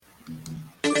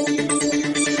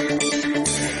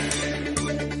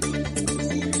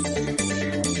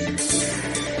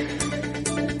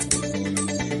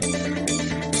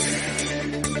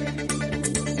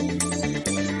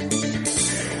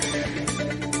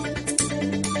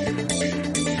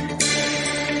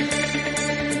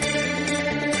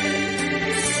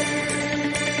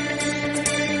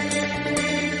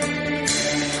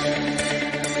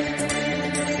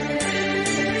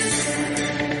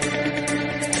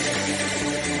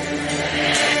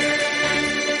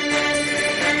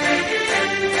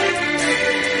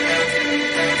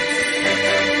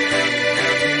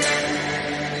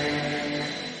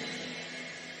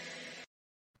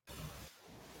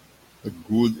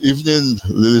Good evening,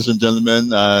 ladies and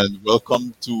gentlemen, and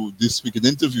welcome to This Week in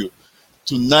Interview.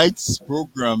 Tonight's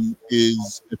program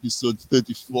is episode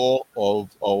 34 of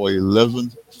our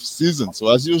 11th season. So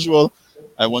as usual,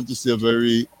 I want to say a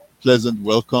very pleasant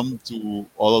welcome to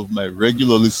all of my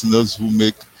regular listeners who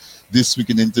make This Week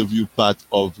in Interview part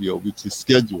of your weekly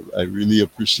schedule. I really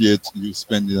appreciate you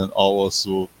spending an hour or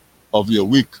so of your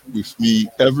week with me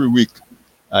every week.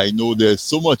 I know there's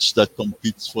so much that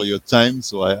competes for your time,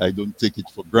 so I don't take it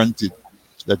for granted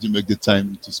that you make the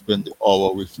time to spend the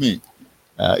hour with me.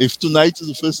 If tonight is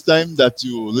the first time that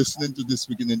you're listening to This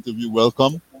Week in Interview,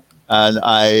 welcome. And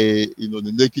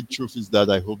the naked truth is that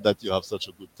I hope that you have such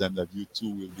a good time that you too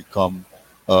will become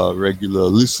a regular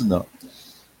listener.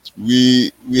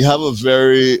 We have a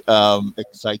very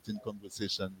exciting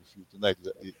conversation with you tonight.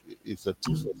 It's a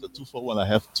two for one. I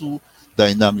have two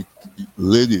dynamic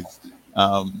ladies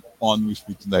on with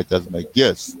me tonight as my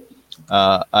guests.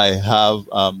 I have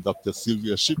Dr.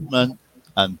 Sylvia Shipman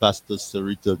and Pastor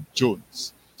Sarita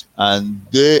Jones, and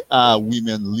they are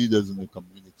women leaders in the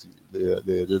community.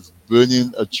 They're just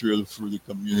burning a trail through the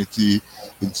community,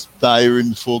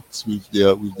 inspiring folks with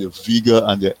their vigor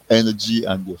and their energy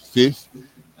and their faith,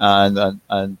 and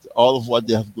all of what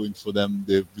they have going for them.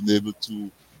 They've been able to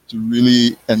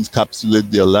really encapsulate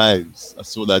their lives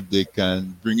so that they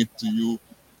can bring it to you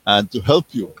and to help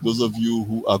you. Those of you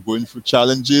who are going through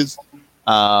challenges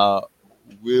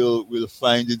will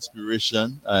find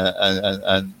inspiration,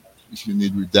 and if you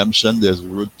need redemption, there's a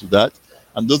road to that.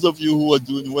 And those of you who are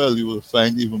doing well, you will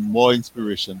find even more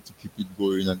inspiration to keep it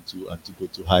going and to go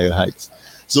to higher heights.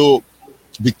 So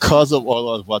because of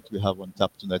all of what we have on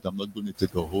tap tonight, I'm not going to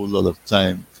take a whole lot of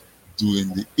time doing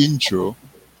the intro.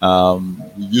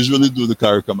 We usually do the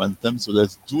CARICOM anthem, so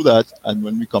let's do that. And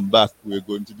when we come back, we're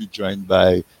going to be joined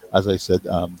by, as I said,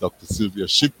 Dr. Sylvia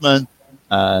Shipman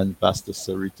and Pastor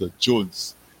Sarita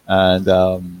Jones. And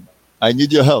I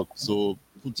need your help. So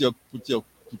put your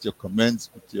comments,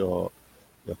 put your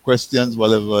questions,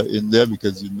 whatever, in there,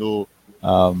 because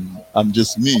I'm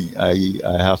just me.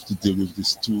 I have to deal with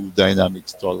these two dynamic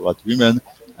stalwart women,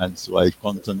 and so I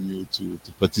count on you to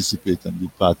participate and be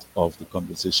part of the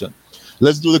conversation.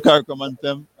 Let's do the CARICOM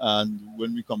anthem, and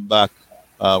when we come back,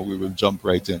 we will jump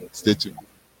right in. Stay tuned.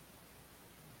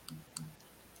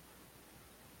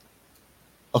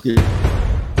 Okay.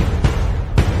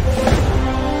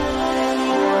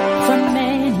 From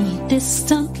many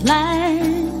distant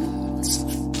lands,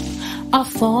 our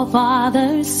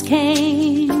forefathers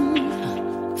came,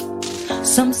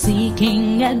 some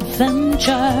seeking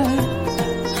adventure,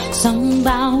 some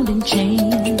bound in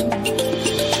chains.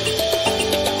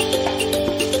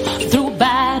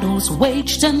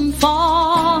 Waged and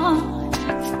fought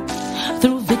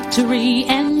through victory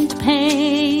and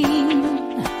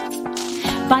pain.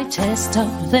 By test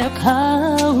of their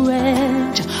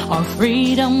courage, our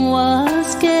freedom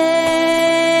was gained.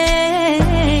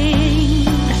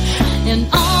 In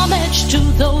homage to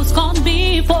those gone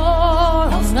before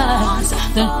us,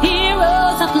 the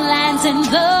heroes of lands in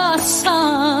the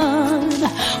sun,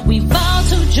 we vow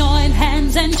to join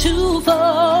hands and to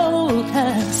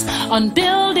focus on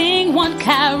building one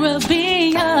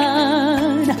Caribbean.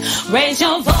 Raise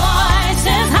your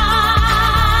voices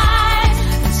high,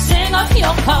 sing of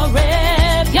your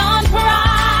Caribbean pride.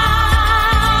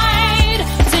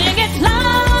 Sing it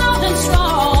loud and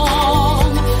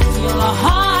strong, your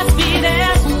hearts beat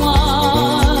as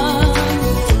one.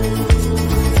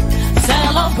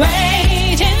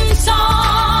 Celebrate in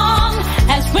song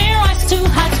as we rise to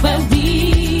heights where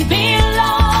we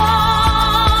belong.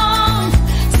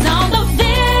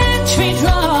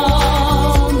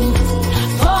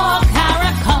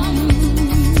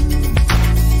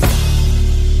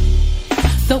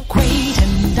 The queen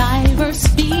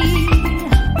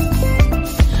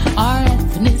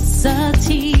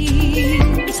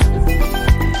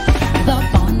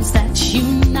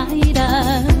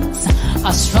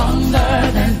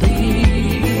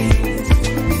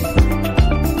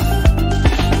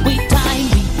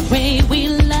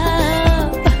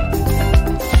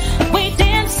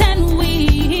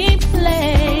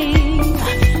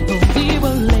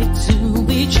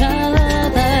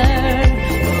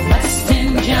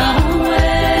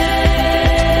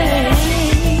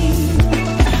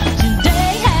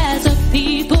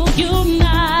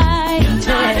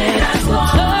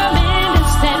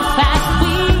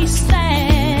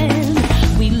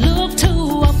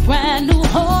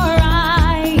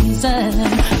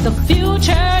The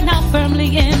future now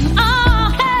firmly in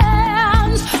our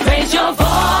hands. Raise your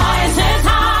voices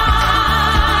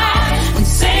high and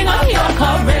sing of your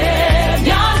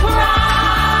Caribbean pride.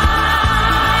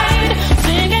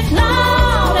 Sing it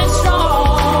loud and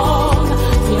strong.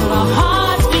 Feel our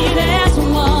hearts beat as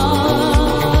one.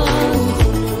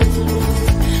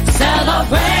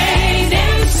 Celebrate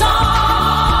in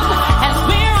song as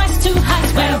we rise to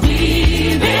heights where we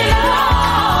belong.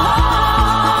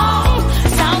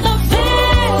 Sound the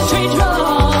victory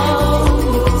drum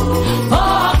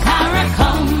for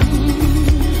Caracom.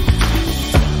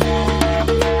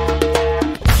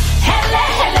 Hele,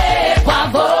 hele,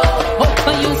 bravo.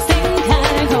 Opa, you sing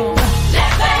Caracom.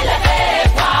 Leve,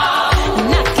 leve, wow.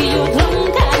 Naki, you drum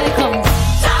Caracom.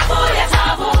 Tabu, ya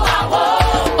tabu, awo.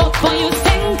 Opa, you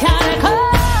sing Caracom.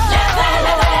 Leve,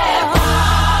 leve, wow.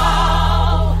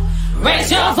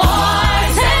 Raise your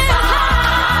voices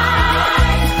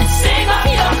high and sing of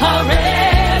your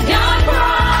Caribbean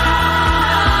pride.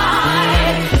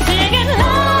 Sing it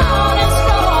loud and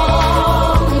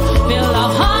strong. Feel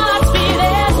our hearts beat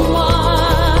as one.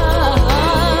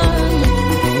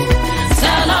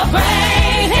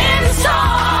 Celebrate in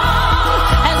song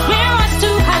as we rise to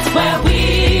heights where we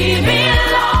belong.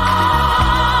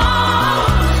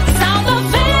 Sound the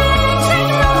victory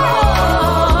drum.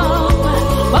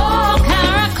 Oh,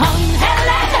 Caracom,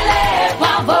 hele, hele,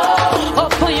 bravo. Oh,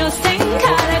 for you sing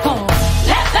Caracom.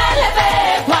 Leve,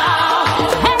 leve, wow.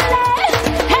 Hele,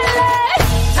 hele.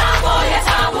 Tabu, ya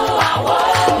tabu, awo.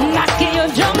 Naki, you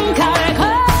drum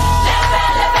Caracom. Leve,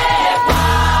 leve,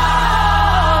 wow.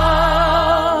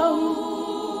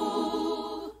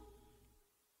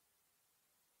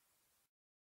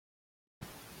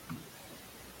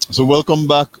 So welcome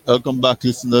back,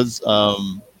 listeners.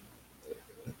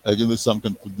 I give Sam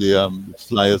can put the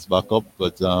flyers back up,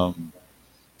 but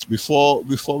before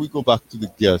we go back to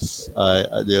the guests,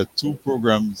 there are two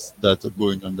programs that are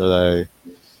going on that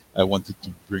I wanted to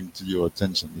bring to your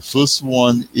attention. The first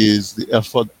one is the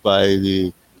effort by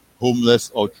the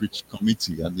Homeless Outreach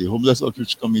Committee, and the Homeless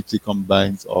Outreach Committee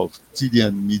combines of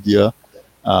TDN Media,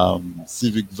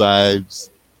 Civic Vibes,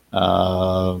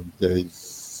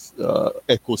 there's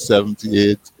Echo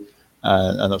 78,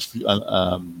 and a few,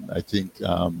 I think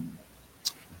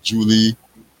Julie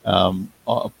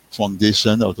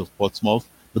Foundation out of Portsmouth.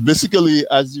 But basically,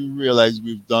 as you realize,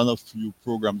 we've done a few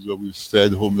programs where we've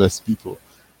fed homeless people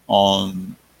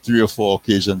on 3 or 4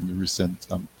 occasions in the recent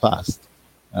past.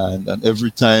 And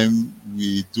every time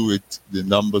we do it, the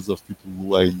numbers of people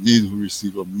who are in need, who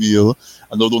receive a meal,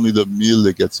 and not only the meal,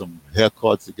 they get some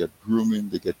haircuts, they get grooming,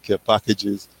 they get care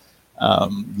packages.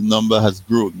 The number has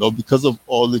grown. Now, because of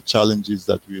all the challenges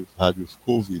that we've had with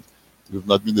COVID, we've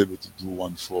not been able to do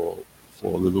one for a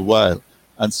little while.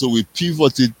 And so we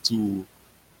pivoted to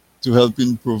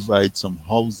helping provide some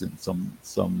housing,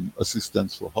 some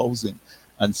assistance for housing.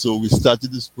 And so we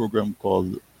started this program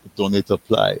called Donate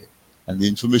Apply. And the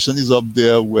information is up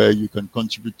there where you can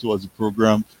contribute towards the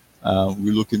program.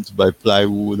 We're looking to buy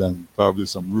plywood and probably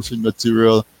some roofing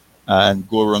material and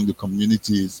go around the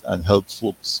communities and help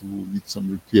folks who need some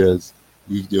repairs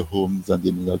with their homes and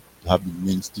they may not have the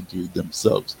means to do it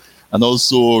themselves. And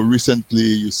also recently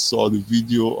you saw the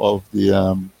video of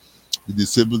the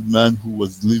disabled man who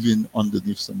was living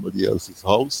underneath somebody else's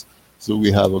house. So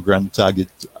we have a grand target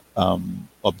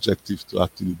objective to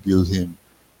actually build him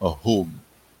a home.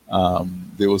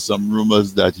 There were some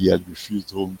rumors that he had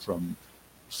refused home from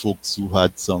folks who were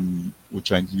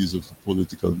trying to use it for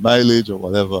political mileage or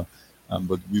whatever.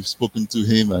 But we've spoken to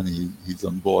him and he's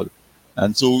on board.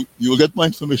 And so you'll get more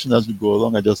information as we go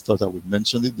along. I just thought I would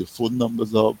mention it. The phone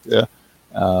numbers are up there.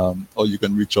 Or you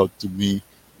can reach out to me.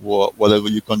 Whatever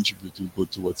you contribute will go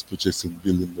towards purchasing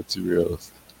building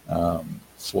materials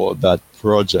for that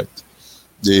project.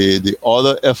 The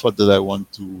other effort that I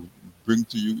want to bring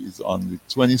to you is on the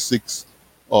 26th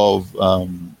of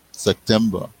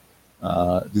September.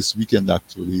 This weekend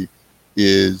actually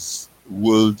is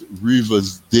World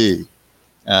Rivers Day.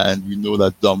 And we know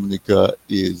that Dominica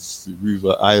is the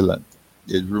river island.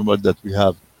 It's rumored that we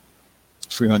have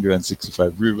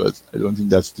 365 rivers. I don't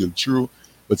think that's still true,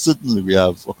 but certainly we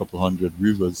have a couple hundred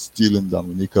rivers still in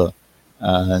Dominica.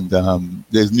 And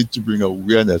there's need to bring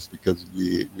awareness because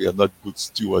we are not good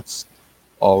stewards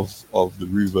of the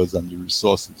rivers and the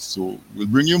resources. So we'll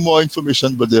bring you more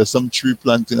information, but there are some tree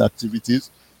planting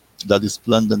activities that is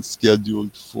planned and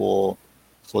scheduled for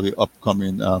the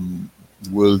upcoming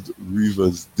World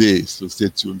Rivers Day. So stay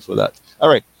tuned for that. All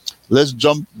right, let's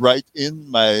jump right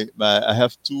in. I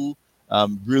have two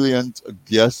brilliant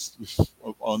guests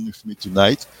on with me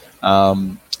tonight,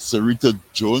 Sarita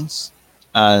Jones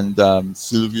and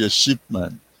Sylvia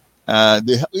Shipman.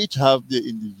 Each have their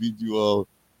individual,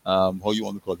 how you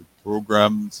want to call it,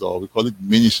 programs, or we call it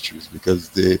ministries, because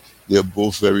they're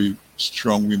both very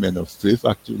strong women of faith.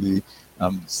 Actually,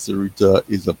 Sarita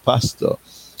is a pastor,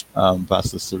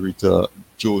 Pastor Sarita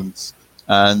Jones,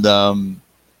 and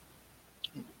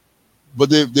but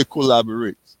they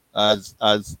collaborate as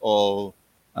all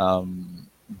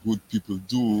good people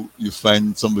do. You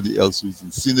find somebody else who's in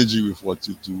synergy with what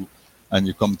you do, and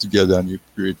you come together and you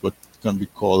create what can be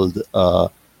called a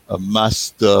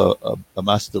master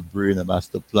brain, a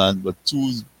master plan. But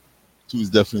two is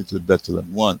definitely better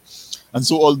than one. And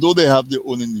so, although they have their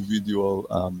own individual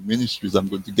ministries, I'm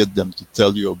going to get them to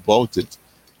tell you about it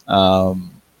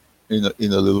in a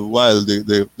little while.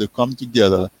 They come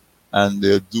together and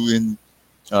they're doing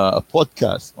a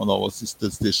podcast on our sister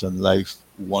station, Life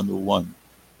 101,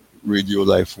 Radio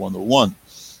Life 101.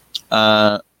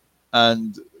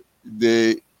 And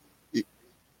they it,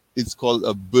 it's called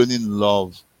a Burning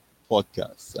Love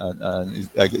podcast, and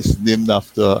I guess it's named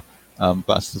after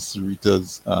Pastor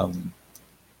Sarita's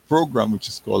program, which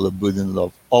is called a Burning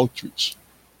Love Outreach.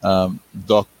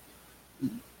 Doc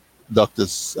Dr.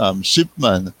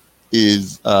 Shipman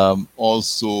is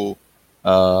also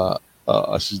a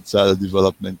she's a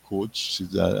development coach.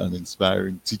 She's an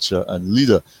inspiring teacher and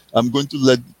leader. I'm going to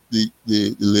let the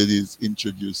ladies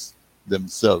introduce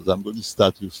themselves. I'm going to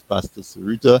start with Pastor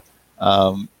Sarita.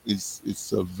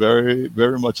 It's a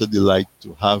very much a delight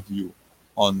to have you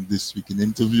on this week in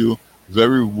interview.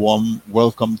 Very warm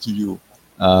welcome to you.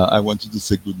 I want you to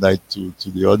say good night to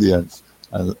the audience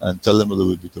and tell them a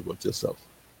little bit about yourself.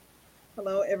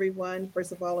 Hello, everyone.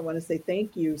 First of all, I want to say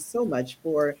thank you so much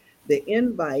for the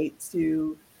invite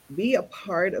to be a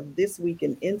part of this week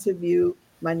in interview.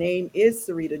 My name is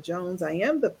Sarita Jones. I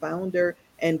am the founder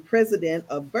and president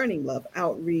of Burning Love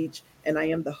Outreach, and I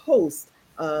am the host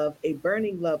of a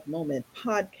Burning Love Moment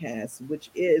podcast, which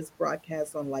is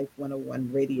broadcast on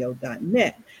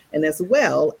life101radio.net. And as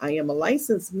well, I am a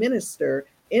licensed minister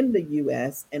in the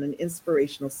U.S. and an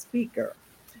inspirational speaker.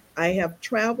 I have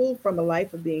traveled from a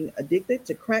life of being addicted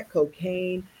to crack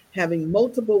cocaine, having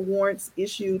multiple warrants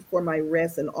issued for my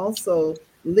arrest, and also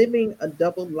living a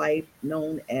double life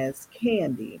known as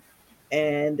Candy.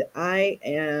 And I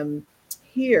am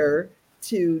here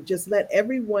to just let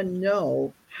everyone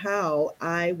know how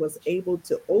I was able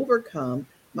to overcome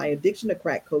my addiction to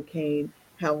crack cocaine,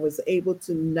 how I was able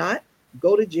to not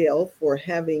go to jail for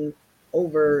having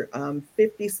over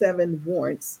 57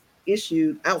 warrants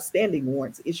issued, outstanding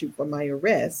warrants issued for my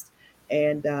arrest.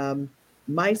 And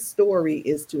my story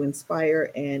is to inspire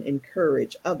and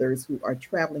encourage others who are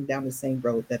traveling down the same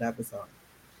road that I was on.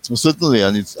 So certainly,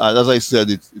 and it's as I said,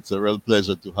 it's a real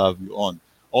pleasure to have you on.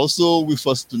 Also with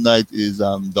us tonight is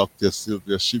Dr.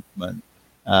 Sylvia Shipman.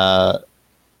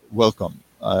 Welcome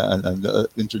and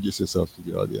introduce yourself to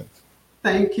the audience.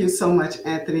 Thank you so much,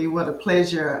 Anthony. What a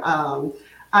pleasure.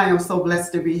 I am so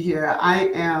blessed to be here. I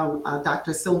am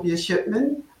Dr. Sylvia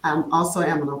Shipman. I also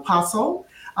am an apostle.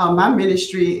 My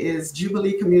ministry is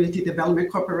Jubilee Community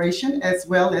Development Corporation, as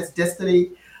well as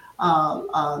Destiny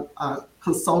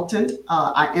Consultant.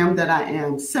 I Am That I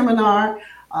Am seminar.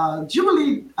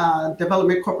 Jubilee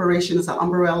Development Corporation is an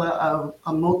umbrella of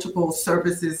multiple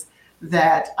services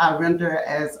that I render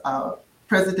as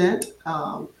president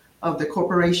of the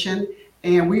corporation.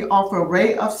 And we offer an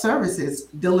array of services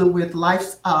dealing with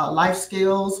life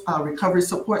skills, recovery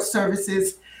support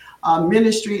services,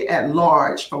 ministry at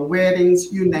large, for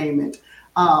weddings, you name it.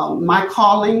 My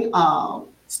calling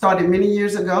started many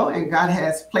years ago, and God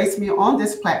has placed me on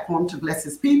this platform to bless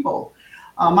his people.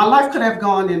 My life could have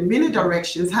gone in many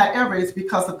directions. However, it's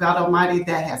because of God Almighty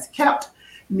that has kept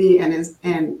me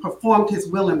and performed his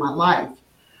will in my life.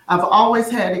 I've always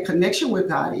had a connection with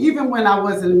God, even when I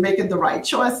wasn't making the right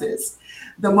choices.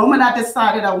 The moment I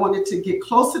decided I wanted to get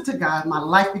closer to God, my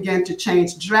life began to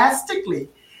change drastically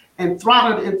and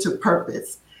throttled into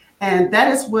purpose. And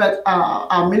that is what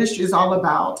our ministry is all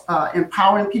about,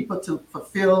 empowering people to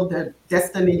fulfill their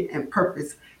destiny and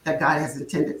purpose that God has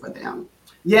intended for them.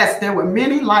 Yes, there were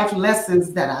many life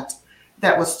lessons that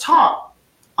was taught,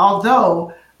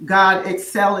 although God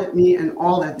excelled me in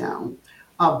all of them,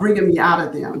 bringing me out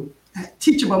of them.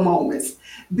 Teachable moments.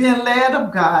 Being led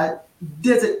of God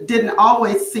didn't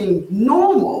always seem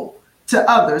normal to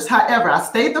others. However, I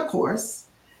stayed the course,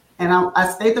 and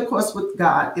I stayed the course with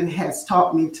God, and it has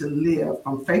taught me to live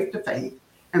from faith to faith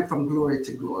and from glory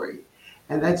to glory.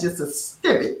 And that's just a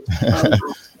snippet.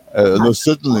 No,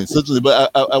 certainly.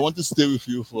 But I want to stay with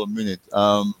you for a minute.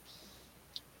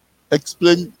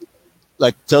 Explain,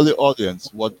 tell the audience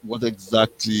what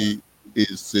exactly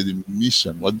is the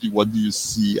mission. What do you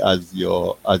see as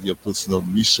your personal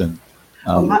mission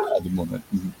at the moment?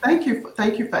 Thank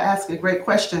you for asking. Great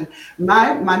question.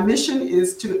 My mission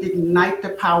is to ignite the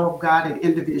power of God in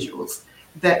individuals,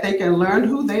 that they can learn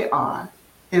who they are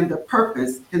and the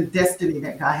purpose and destiny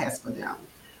that God has for them.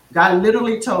 God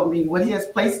literally told me what He has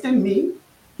placed in me,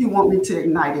 He wants me to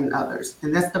ignite in others,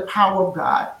 and that's the power of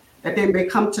God, that they may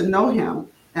come to know Him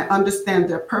and understand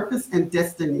their purpose and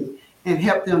destiny, and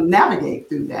help them navigate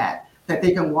through that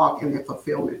they can walk in their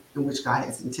fulfillment in which God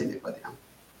has intended for them.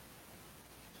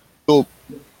 So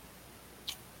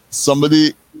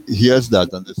somebody hears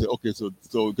that and they say, okay, so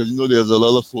because there's a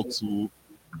lot of folks who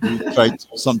try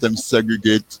to sometimes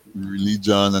segregate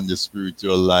religion and the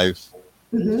spiritual life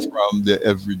from their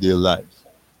everyday life.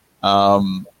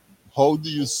 How do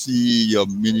you see your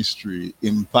ministry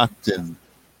impacting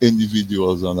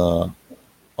individuals on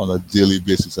a daily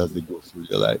basis as they go through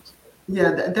their lives?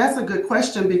 Yeah, that's a good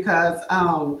question, because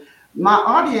my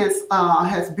audience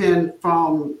has been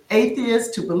from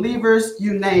atheists to believers,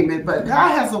 you name it, but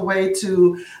God has a way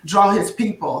to draw His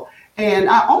people. And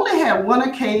I only had one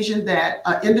occasion that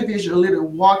an individual literally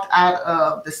walked out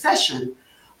of the session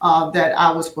that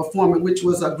I was performing, which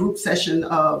was a group session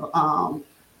of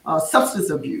substance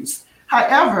abuse.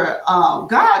 However,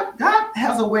 God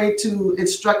has a way to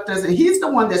instruct us, and He's the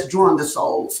one that's drawing the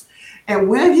souls. And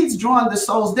when He's drawing the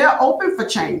souls, they're open for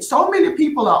change. So many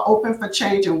people are open for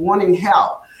change and wanting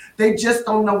help. They just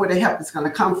don't know where the help is going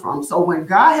to come from. So when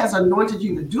God has anointed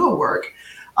you to do a work,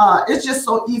 it's just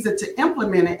so easy to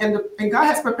implement it. And God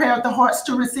has prepared the hearts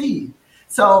to receive.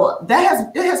 So it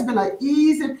has been an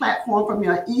easy platform for me,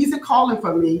 an easy calling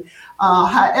for me.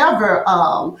 However,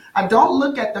 I don't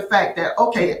look at the fact that,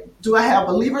 okay, do I have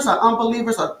believers or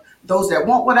unbelievers, or those that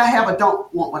want what I have or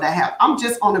don't want what I have? I'm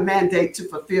just on a mandate to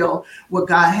fulfill what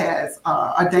God has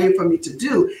ordained for me to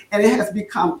do. And it has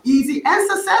become easy and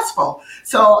successful.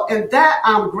 So in that,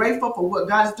 I'm grateful for what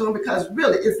God is doing, because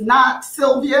really it's not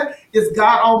Sylvia, it's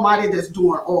God Almighty that's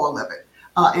doing all of it,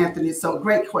 Anthony. So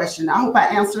great question. I hope I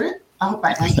answer it. No,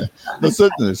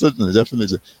 certainly,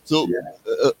 definitely. So,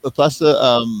 Pastor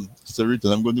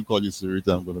Sarita, I'm going to call you Sarita,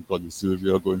 I'm going to call you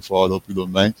Sylvia going forward, hope you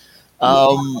don't mind.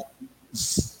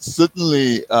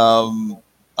 Certainly,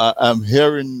 I'm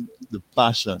hearing the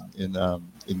passion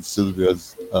in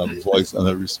Sylvia's voice and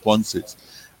her responses.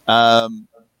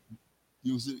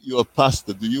 You're a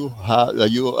pastor. Are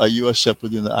you a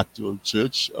shepherd in the actual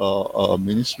church or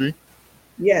ministry?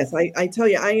 Yes, I tell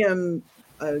you, I am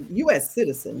a U.S.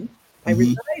 citizen. I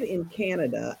reside in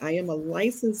Canada. I am a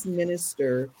licensed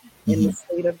minister in the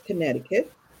state of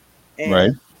Connecticut.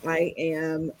 And I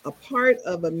am a part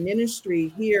of a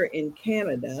ministry here in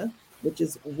Canada, which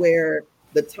is where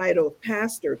the title of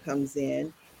pastor comes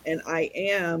in. And I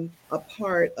am a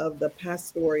part of the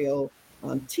pastoral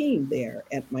team there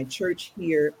at my church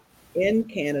here in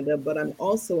Canada, but I'm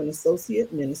also an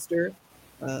associate minister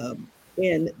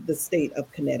in the state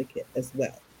of Connecticut as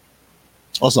well.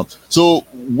 Awesome. So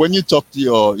when you talk to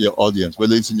your audience,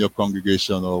 whether it's in your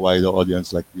congregation or wider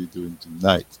audience like we're doing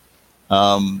tonight,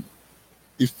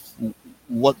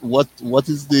 what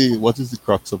is the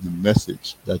crux of the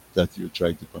message that you're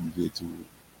trying to convey to,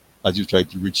 as you try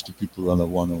to reach the people on a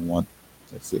one-on-one?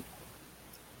 That's it.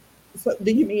 So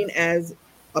do you mean as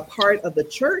a part of the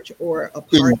church, or a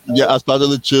part as part of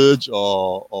the church,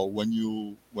 or when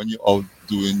you out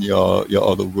doing your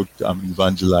other work,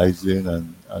 evangelizing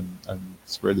and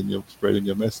spreading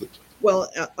your message? Well,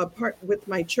 a part with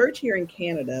my church here in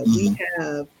Canada, we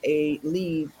have a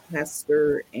lead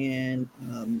pastor and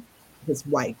his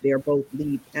wife. They're both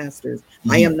lead pastors.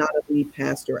 I am not a lead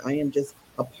pastor. I am just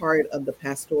a part of the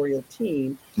pastoral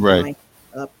team. Right.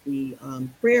 I up the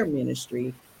prayer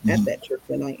ministry at that church,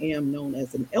 and I am known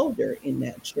as an elder in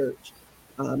that church.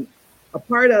 A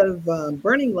part of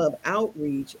Burning Love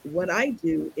Outreach, what I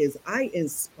do is I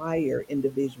inspire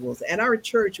individuals. At our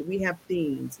church, we have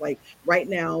themes. Like right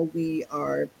now, we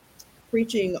are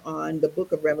preaching on the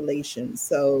book of Revelation.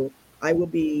 So I will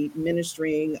be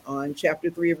ministering on chapter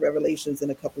 3 of Revelations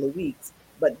in a couple of weeks.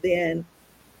 But then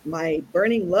my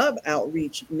Burning Love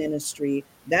Outreach ministry,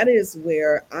 that is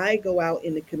where I go out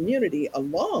in the community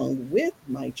along with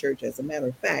my church. As a matter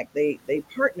of fact, they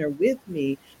partner with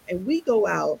me, and we go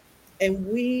out and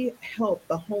we help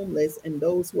the homeless and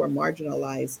those who are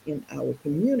marginalized in our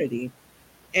community.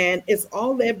 And it's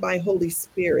all led by Holy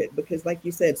Spirit, because like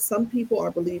you said, some people are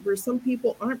believers, some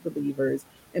people aren't believers.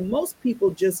 And most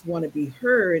people just want to be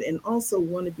heard and also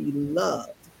want to be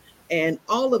loved. And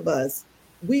all of us,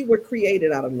 we were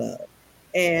created out of love.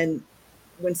 And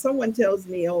when someone tells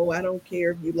me, oh, I don't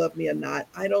care if you love me or not,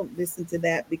 I don't listen to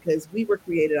that, because we were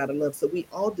created out of love. So we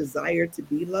all desire to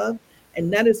be loved.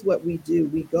 And that is what we do.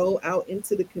 We go out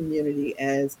into the community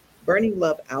as Burning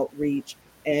Love Outreach,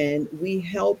 and we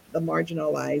help the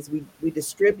marginalized. We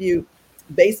distribute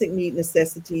basic need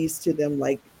necessities to them,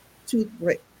 like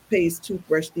toothpaste,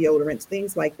 toothbrush, deodorants,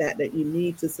 things like that that you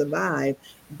need to survive.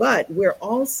 But we're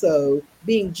also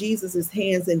being Jesus's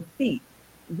hands and feet.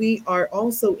 We are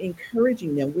also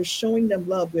encouraging them. We're showing them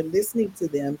love. We're listening to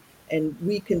them, and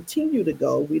we continue to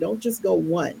go. We don't just go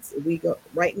once. We go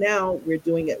right now. We're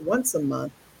doing it once a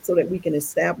month so that we can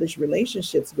establish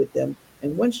relationships with them.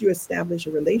 And once you establish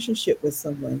a relationship with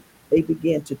someone, they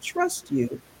begin to trust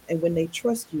you. And when they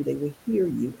trust you, they will hear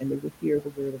you and they will hear the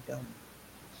word of God.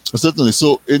 Certainly.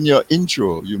 So in your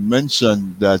intro, you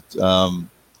mentioned that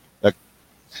like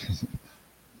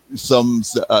some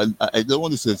I don't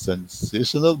want to say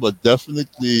sensational, but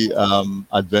definitely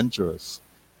adventurous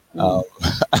Mm.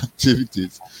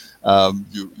 activities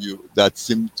you that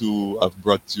seem to have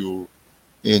brought you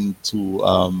into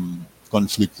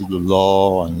conflict with the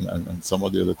law and some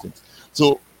of the other things.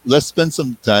 So let's spend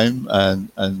some time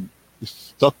and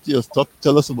if,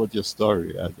 tell us about your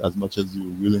story as much as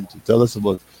you're willing to. Tell us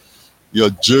about your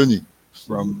journey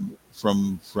from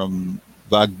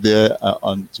back there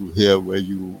on to here where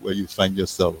you find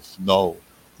yourself now,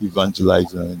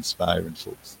 evangelizing and inspiring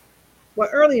folks. Well,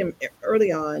 early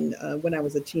on, when I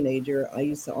was a teenager, I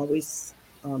used to always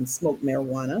smoke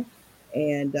marijuana,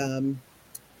 and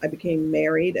I became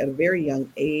married at a very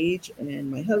young age. And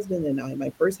my husband and I, my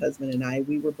first husband and I,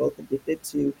 we were both addicted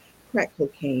to crack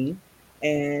cocaine,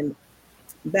 and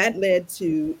that led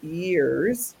to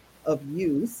years of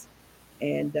use.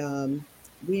 And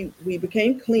we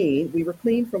became clean. We were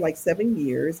clean for like 7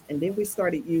 years, and then we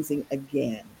started using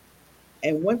again.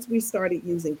 And once we started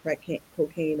using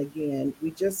cocaine again,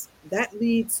 we just that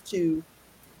leads to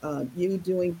you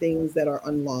doing things that are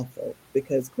unlawful,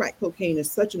 because crack cocaine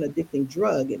is such an addicting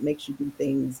drug. It makes you do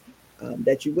things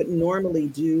that you wouldn't normally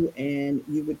do, and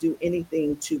you would do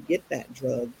anything to get that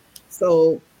drug.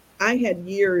 So I had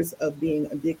years of being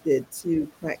addicted to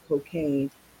crack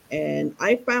cocaine, and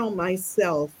I found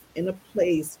myself in a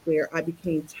place where I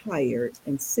became tired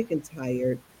and sick and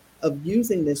tired of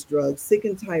using this drug, sick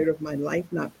and tired of my life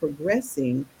not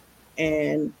progressing.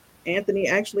 And Anthony,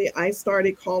 actually, I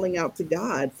started calling out to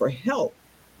God for help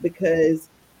because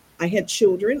I had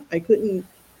children. I couldn't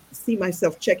see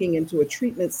myself checking into a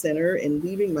treatment center and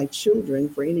leaving my children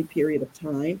for any period of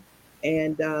time.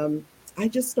 And I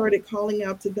just started calling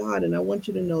out to God. And I want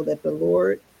you to know that the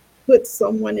Lord put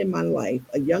someone in my life,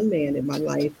 a young man in my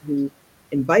life, who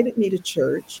invited me to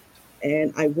church.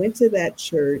 And I went to that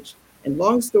church. And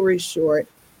long story short,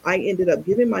 I ended up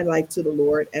giving my life to the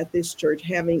Lord at this church,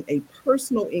 having a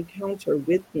personal encounter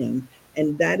with Him.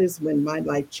 And that is when my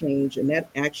life changed. And that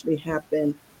actually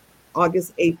happened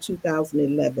August 8th,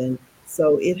 2011.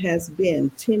 So it has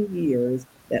been 10 years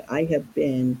that I have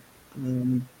been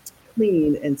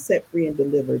clean and set free and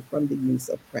delivered from the use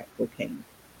of crack cocaine.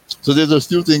 So there's a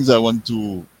few things I want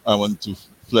to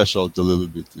flesh out a little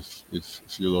bit,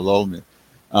 if you'll allow me.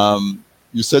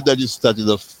 You said that you started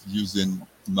off using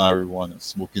marijuana,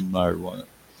 smoking marijuana,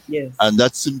 Yes, and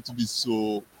that seemed to be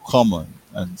so common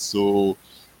and so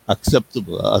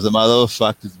acceptable. As a matter of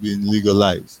fact, it's being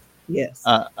legalized, yes,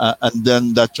 and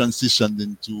then that transitioned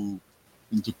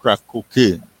into crack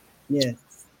cocaine. yes,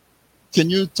 Can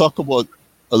you talk about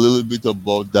a little bit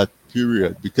about that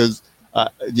period? Because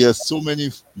there are so many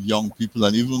young people,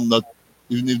 and even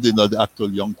if they're not the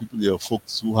actual young people, there are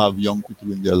folks who have young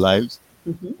people in their lives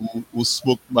hmm, who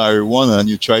smoke marijuana, and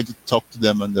you try to talk to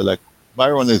them, and they're like,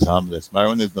 marijuana is harmless.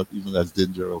 Marijuana is not even as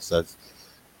dangerous as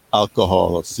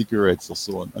alcohol or cigarettes or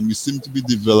so on. And we seem to be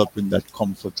developing that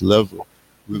comfort level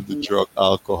with the hmm. drug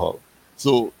alcohol.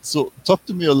 So talk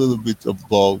to me a little bit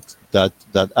about that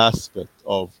aspect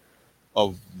of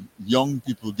young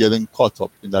people getting caught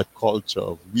up in that culture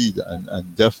of weed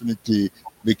and definitely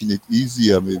making it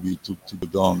easier maybe to go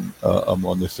down a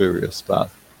more nefarious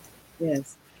path.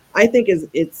 Yes. I think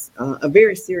it's a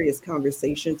very serious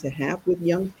conversation to have with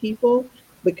young people,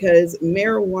 because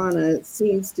marijuana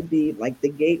seems to be like the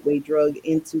gateway drug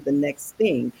into the next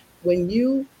thing. When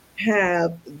you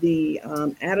have the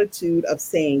attitude of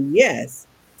saying yes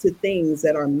to things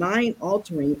that are mind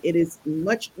altering, it is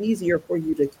much easier for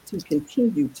you to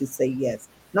continue to say yes.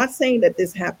 Not saying that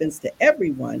this happens to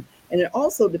everyone, and it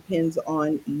also depends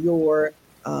on your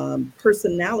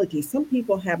personality. Some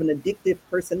people have an addictive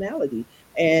personality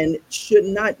and should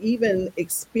not even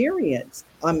experiment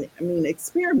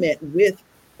with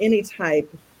any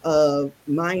type of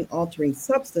mind altering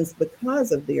substance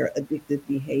because of their addictive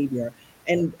behavior.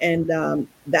 And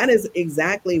that is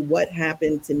exactly what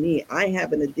happened to me. I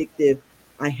had an addictive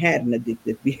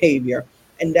behavior.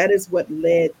 And that is what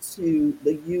led to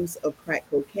the use of crack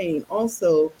cocaine.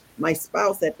 Also, my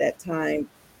spouse at that time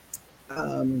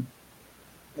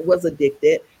was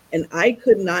addicted, and I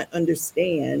could not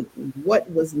understand what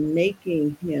was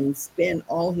making him spend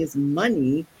all his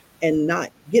money and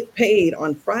not get paid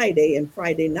on Friday, and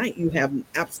Friday night you have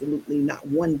absolutely not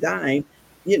one dime,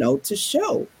 to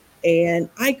show. And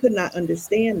I could not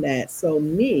understand that. So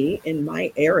me, in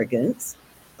my arrogance,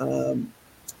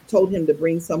 told him to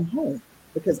bring some home,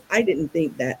 because I didn't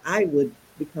think that I would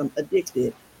become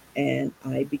addicted, and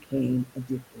I became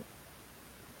addicted.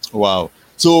 Wow.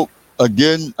 So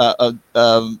again,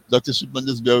 Dr. Shipman,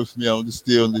 just bear with me. I want to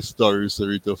stay on this story,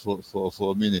 Sarita,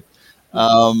 for a minute.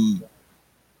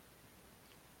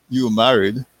 You were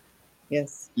married.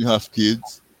 Yes. You have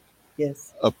kids.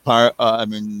 Yes.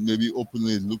 Maybe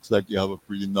openly it looks like you have a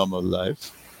pretty normal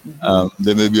life.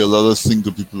 There may be a lot of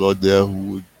single people out there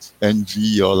who would envy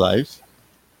your life.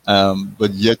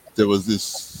 But yet there was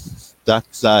this dark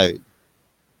side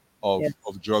of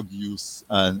drug use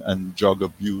and drug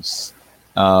abuse.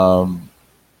 How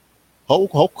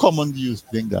common do you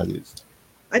think that is?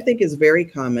 I think it's very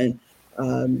common,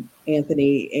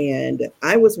 Anthony. And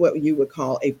I was what you would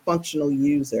call a functional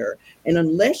user. And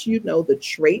unless you know the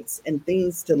traits and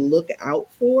things to look out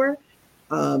for,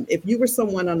 if you were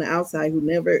someone on the outside who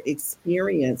never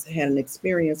had an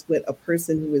experience with a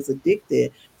person who is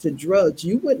addicted to drugs,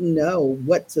 you wouldn't know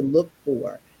what to look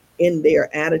for in their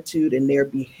attitude and their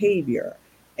behavior.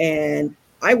 And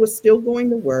I was still going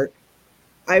to work.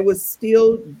 I was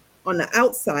still on the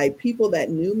outside. People that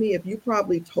knew me, if you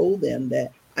probably told them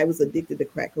that I was addicted to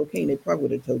crack cocaine, they probably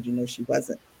would have told you no, she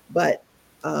wasn't. But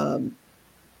I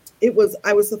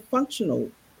was a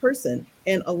functional person,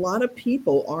 and a lot of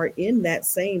people are in that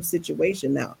same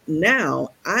situation now.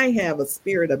 I have a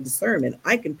spirit of discernment.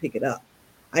 I can pick it up.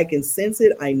 I can sense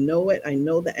it. I know it. I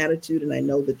know the attitude, and I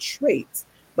know the traits.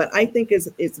 But I think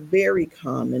it's very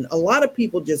common. A lot of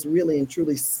people just really and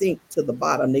truly sink to the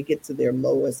bottom. They get to their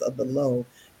lowest of the low.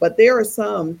 But there are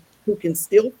some who can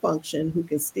still function, who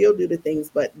can still do the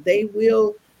things, but they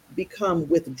will become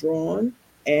withdrawn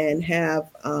and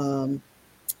have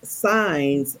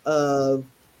signs of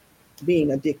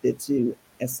being addicted to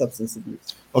substance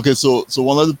abuse. Okay, so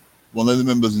one of the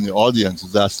members in the audience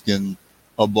is asking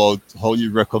about how you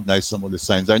recognize some of the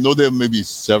signs. I know there may be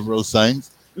several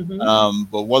signs,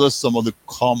 but what are some of the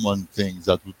common things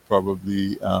that would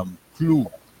probably clue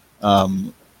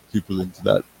people into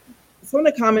that? Some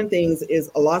of the common things is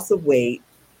a loss of weight,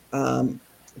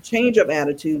 change of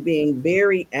attitude, being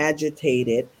very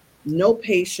agitated, no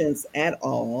patience at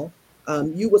all.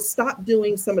 You will stop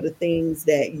doing some of the things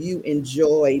that you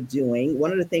enjoy doing.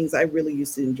 One of the things I really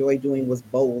used to enjoy doing was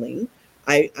bowling.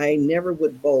 I never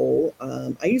would bowl.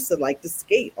 I used to like to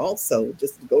skate also,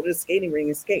 just to go to the skating ring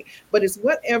and skate. But it's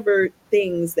whatever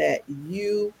things that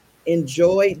you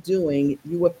enjoy doing,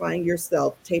 you will find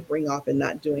yourself tapering off and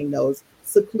not doing those.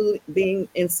 Being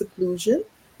in seclusion,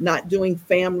 not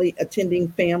attending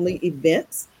family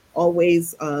events,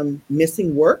 always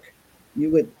missing work. You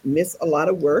would miss a lot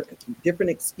of work, different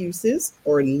excuses,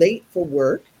 or late for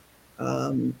work.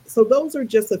 So those are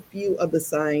just a few of the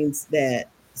signs that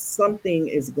something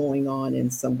is going on in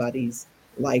somebody's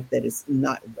life that is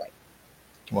not right.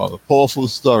 Wow, a powerful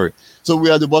story. So we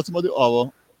are at the bottom of the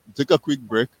hour. Take a quick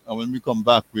break, and when we come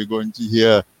back, we're going to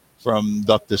hear from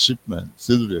Dr. Shipman.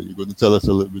 Sylvia, you're going to tell us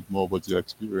a little bit more about your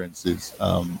experiences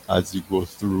as you go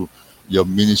through your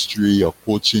ministry, your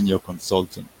coaching, your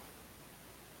consulting.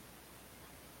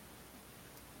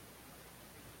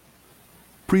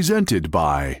 Presented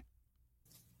by...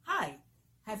 Hi,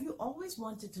 have you always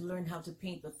wanted to learn how to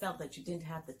paint but felt that you didn't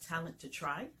have the talent to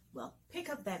try? Well, pick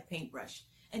up that paintbrush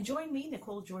and join me,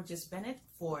 Nicole Georges-Bennett,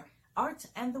 for Art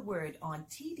and the Word on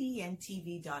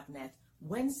tdntv.net,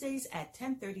 Wednesdays at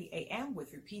 10:30 a.m.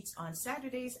 with repeats on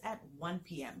Saturdays at 1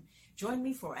 p.m. Join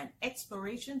me for an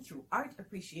exploration through art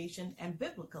appreciation and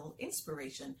biblical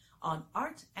inspiration on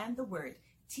Art and the Word,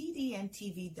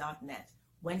 tdntv.net,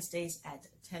 Wednesdays at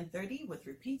 10:30 with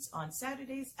repeats on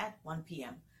Saturdays at 1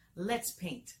 p.m. Let's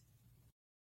paint.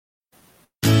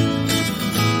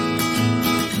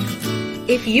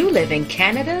 If you live in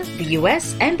Canada, the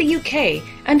US, and the UK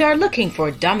and are looking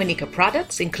for Dominica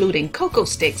products including cocoa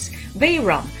sticks, bay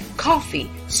rum, coffee,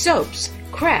 soaps,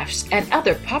 crafts, and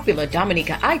other popular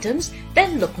Dominica items,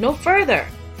 then look no further.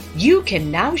 You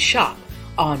can now shop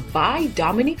on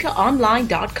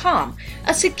BuyDominicaOnline.com,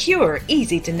 a secure,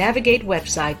 easy-to-navigate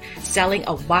website selling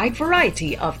a wide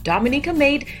variety of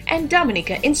Dominica-made and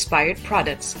Dominica-inspired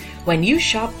products. When you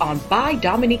shop on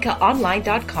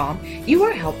BuyDominicaOnline.com, you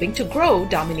are helping to grow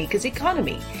Dominica's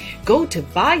economy. Go to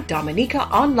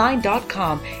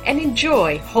BuyDominicaOnline.com and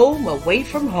enjoy home away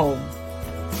from home.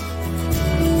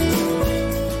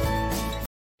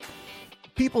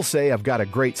 People say I've got a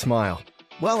great smile.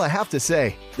 Well, I have to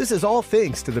say, this is all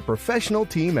thanks to the professional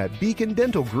team at Beacon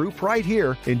Dental Group right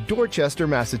here in Dorchester,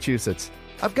 Massachusetts.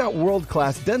 I've got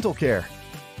world-class dental care.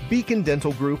 Beacon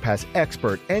Dental Group has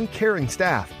expert and caring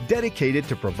staff dedicated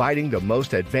to providing the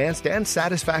most advanced and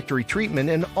satisfactory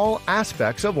treatment in all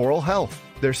aspects of oral health.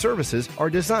 Their services are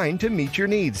designed to meet your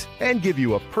needs and give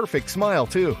you a perfect smile,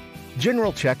 too.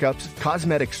 General checkups,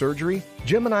 cosmetic surgery,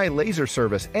 Gemini laser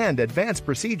service, and advanced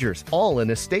procedures, all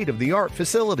in a state-of-the-art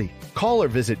facility. Call or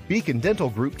visit Beacon Dental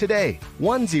Group today,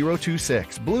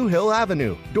 1026 Blue Hill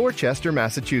Avenue, Dorchester,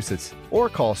 Massachusetts, or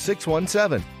call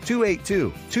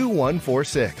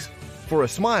 617-282-2146 for a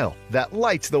smile that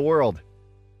lights the world.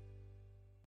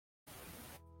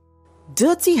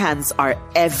 Dirty hands are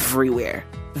everywhere.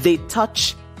 They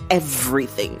touch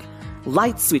everything.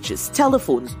 Light switches,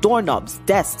 telephones, doorknobs,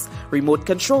 desks, remote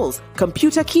controls,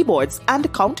 computer keyboards,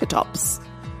 and countertops.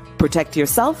 Protect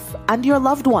yourself and your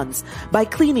loved ones by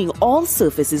cleaning all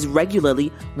surfaces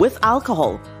regularly with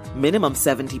alcohol, minimum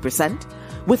 70%,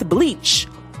 with bleach,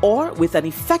 or with an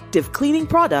effective cleaning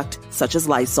product such as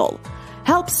Lysol.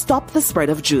 Help stop the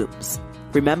spread of germs.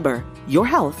 Remember, your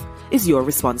health is your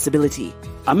responsibility.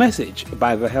 A message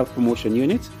by the Health Promotion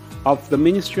Unit of the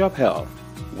Ministry of Health,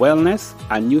 Wellness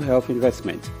and New Health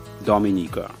Investment,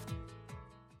 Dominica.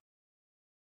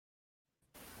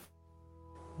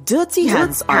 Dirty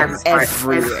hands are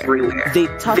everywhere. They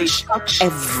touch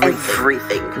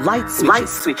everything. Light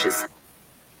switches.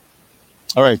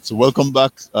 All right, so welcome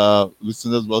back,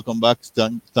 listeners. Welcome back.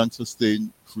 Thanks for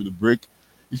staying through the break.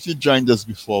 If you joined us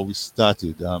before we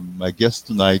started, my guest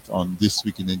tonight on This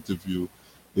Week in Interview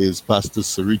is Pastor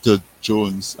Sarita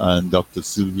Jones and Dr.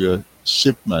 Sylvia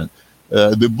Shipman.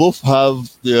 They both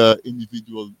have their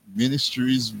individual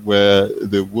ministries where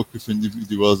they work with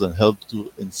individuals and help to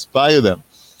inspire them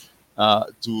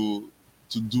to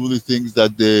do the things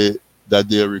that they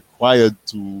are required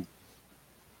to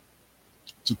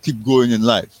keep going in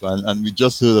life. And we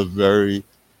just heard a very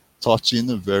touching,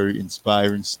 a very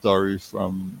inspiring story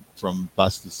from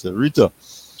Pastor Sarita.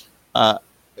 I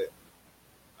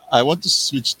want to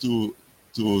switch to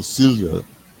Sylvia.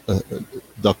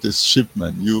 Dr.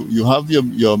 Shipman, you have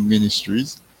your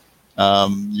ministries,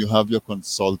 you have your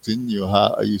consulting,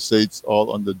 you say it's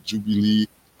all under Jubilee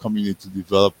Community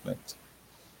Development.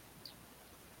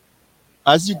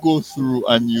 As you go through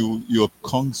and you're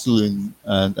counseling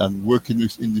and working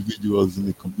with individuals in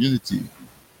the community,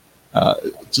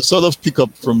 to sort of pick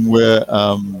up from where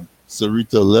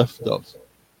Sarita left off,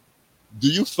 do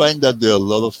you find that there are a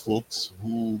lot of folks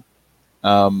who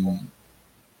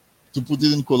to put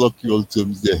it in colloquial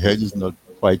terms, their head is not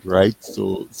quite right.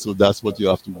 So that's what you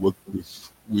have to work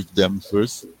with them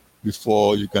first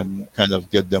before you can kind of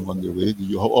get them on the way.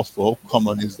 How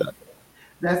common is that?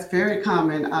 That's very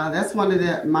common. That's one of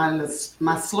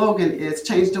my slogan is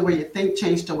change the way you think,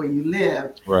 change the way you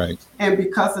live. Right. And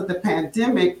because of the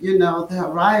pandemic, the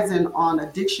horizon on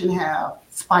addiction have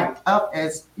spiked up,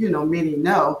 as many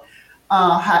know.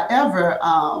 However,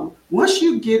 once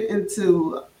you get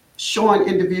into showing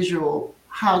individual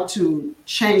how to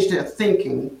change their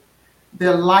thinking,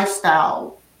 their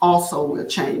lifestyle also will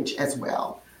change as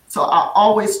well. So I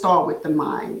always start with the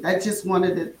mind. That's just one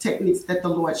of the techniques that the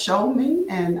Lord showed me,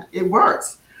 and it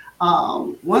works.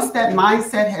 Once that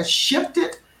mindset has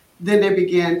shifted, then they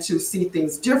begin to see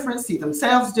things different, see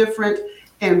themselves different,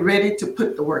 and ready to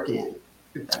put the work in.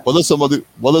 What are some of the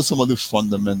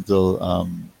fundamental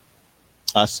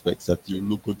aspects that you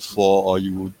look out for, or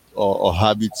you would, or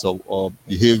habits or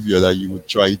behavior that you would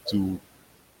try to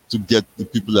get the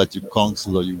people that you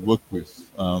counsel or you work with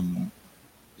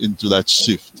into that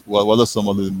shift? What are some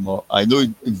of the more, I know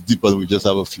it's deeper, we just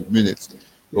have a few minutes,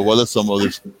 but what are some of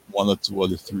the one or two or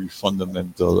the three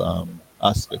fundamental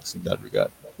aspects in that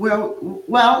regard? Well,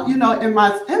 in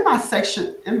my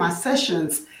sessions,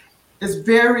 it's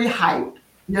very hyped,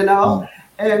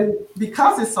 and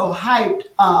because it's so hyped,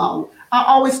 I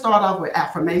always start off with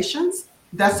affirmations.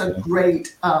 That's a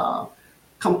great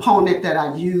component that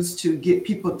I use to get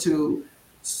people to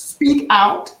speak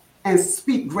out and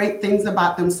speak great things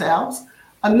about themselves.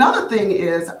 Another thing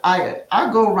is I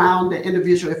go around the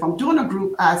individual. If I'm doing a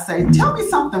group, I say, tell me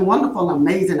something wonderful and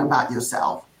amazing about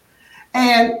yourself.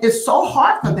 And it's so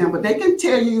hard for them, but they can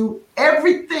tell you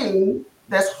everything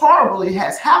that's horribly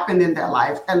has happened in their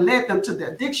life and led them to the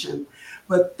addiction.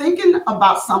 But thinking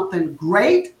about something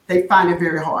great, they find it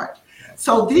very hard.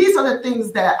 So these are the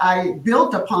things that I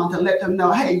built upon to let them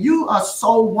know, hey, you are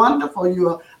so wonderful,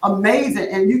 you're amazing,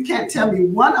 and you can't tell me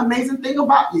one amazing thing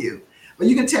about you, but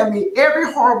you can tell me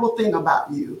every horrible thing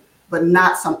about you, but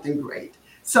not something great.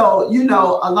 So, you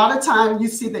know, a lot of times you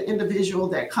see the individual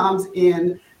that comes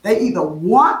in, they either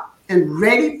want and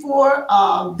ready for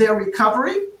their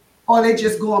recovery, or they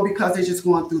just going because they're just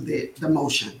going through the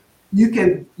motion. You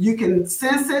can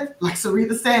sense it, like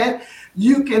Sarita said.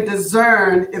 You can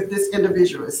discern if this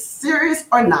individual is serious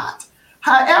or not.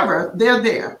 However, they're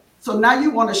there. So now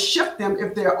you want to shift them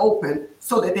if they're open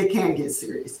so that they can get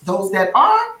serious. Those that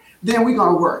are, then we're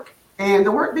going to work. And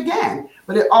the work began,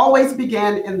 but it always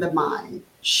began in the mind,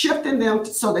 shifting them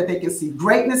so that they can see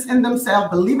greatness in themselves,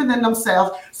 believing in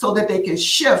themselves so that they can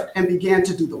shift and begin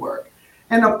to do the work.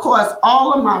 And of course,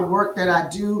 all of my work that I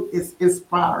do is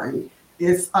inspiring.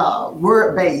 It's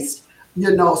word-based,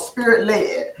 you know,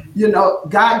 spirit-led. You know,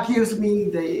 God gives me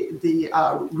the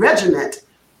regiment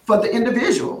for the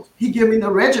individual. He gives me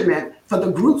the regiment for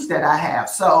the groups that I have.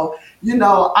 So, you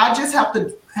know, I just have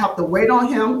to wait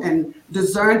on him and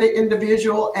discern the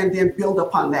individual and then build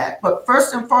upon that. But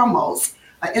first and foremost,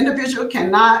 an individual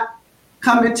cannot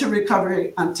come into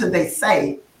recovery until they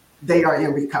say they are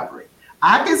in recovery.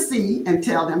 I can see and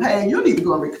tell them, hey, you need to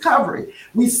go in recovery.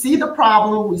 We see the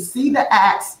problem, we see the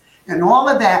acts and all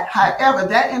of that. However,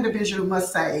 that individual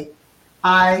must say,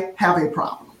 I have a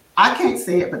problem. I can't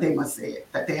say it, but they must say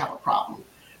it, that they have a problem.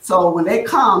 So when they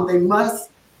come, they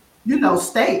must, you know,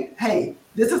 state, hey,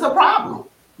 this is a problem.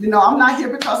 You know, I'm not here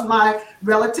because my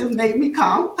relative made me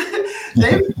come.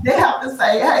 they have to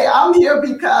say, hey, I'm here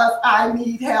because I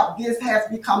need help. This has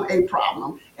become a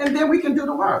problem. And then we can do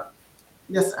the work.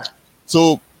 Yes, sir.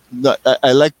 So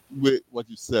I like what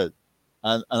you said,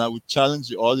 and I would challenge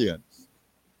the audience.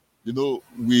 You know,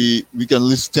 we can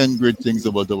list 10 great things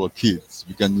about our kids.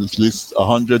 We can list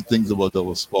 100 things about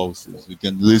our spouses. We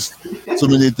can list so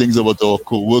many things about our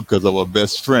co-workers, our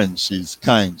best friend. She's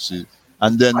kind.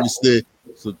 And then we say,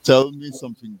 so tell me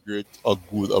something great or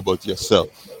good about yourself.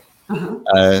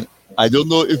 And I don't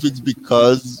know if it's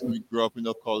because we grew up in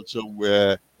a culture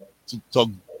where to talk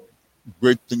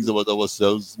great things about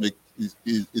ourselves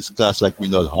is classed like we're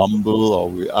not humble or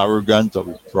we're arrogant or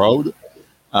we're proud.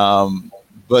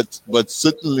 But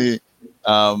certainly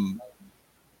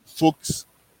folks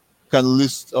can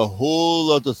list a whole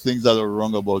lot of things that are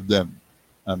wrong about them.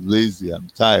 I'm lazy, I'm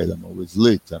tired, I'm always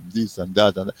late, I'm this and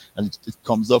that, and it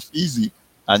comes off easy.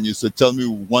 And you say, tell me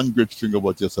one great thing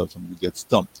about yourself, and you get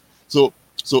stumped. So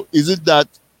is it that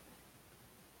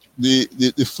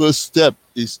the first step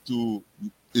is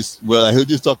well, I heard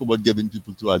you talk about getting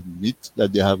people to admit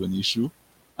that they have an issue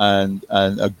and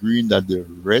agreeing that they're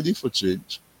ready for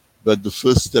change. But the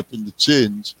first step in the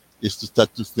change is to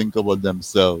start to think about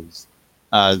themselves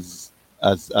as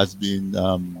being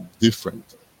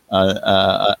different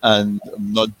and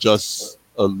not just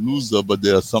a loser, but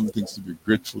there are some things to be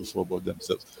grateful for about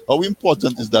themselves. How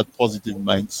important is that positive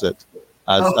mindset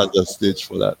as a stage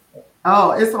for that?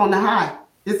 Oh, it's on the high.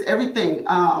 It's everything.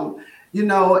 You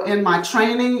know, in my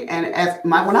training and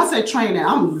when I say training,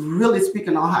 I'm really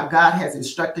speaking on how God has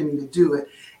instructed me to do it.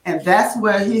 And that's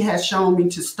where he has shown me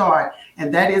to start.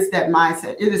 And that is that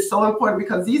mindset. It is so important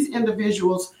because these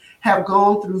individuals have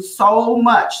gone through so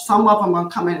much. Some of them are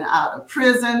coming out of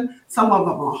prison. Some of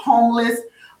them are homeless.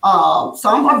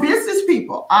 Some are business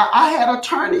people. I had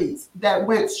attorneys that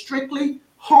went strictly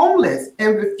homeless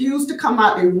and refused to come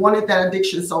out and wanted that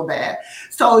addiction so bad.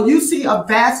 So you see a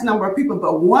vast number of people,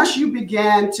 but once you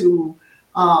began to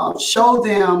show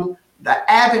them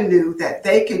the avenue that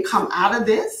they can come out of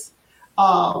this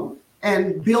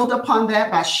and build upon that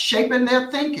by shaping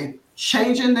their thinking,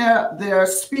 changing their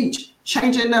speech,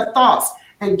 changing their thoughts,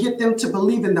 and get them to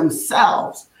believe in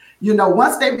themselves. You know,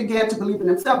 once they began to believe in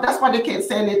themselves, that's why they can't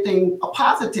say anything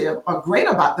positive or great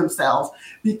about themselves,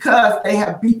 because they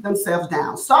have beat themselves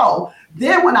down. So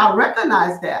then when I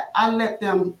recognize that, I let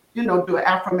them, you know, do an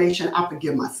affirmation. I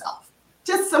forgive myself.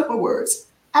 Just simple words.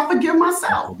 I forgive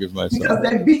myself. Because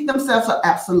they beat themselves up.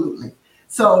 Absolutely.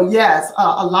 So yes,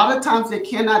 a lot of times they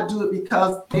cannot do it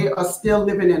because they are still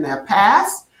living in their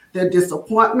past, their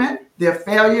disappointment, their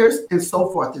failures, and so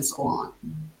forth and so on.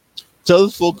 Tell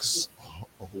folks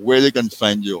where they can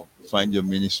find your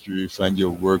ministry, find your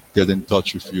work, get in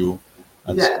touch with you.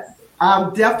 Yes,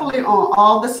 I'm definitely on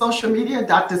all the social media,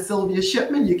 Dr. Sylvia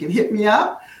Shipman. You can hit me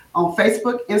up on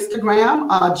Facebook,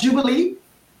 Instagram, Jubilee,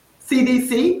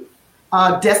 CDC,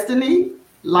 Destiny,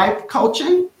 Life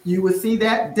Coaching. You will see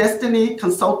that. Destiny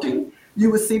Consulting. You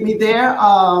will see me there.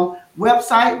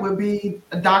 Website will be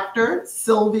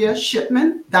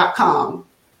drsylviashipman.com.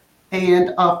 And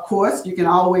of course, you can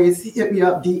always hit me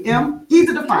up, DM.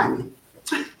 Easy to find me.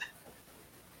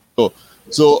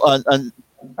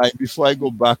 And before I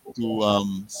go back to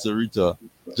Sarita,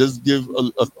 just give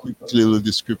a quick little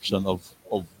description of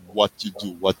what you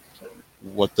do,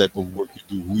 what type of work you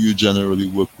do, who you generally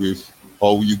work with,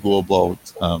 how you go about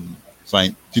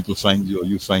find you, or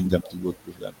you find them to work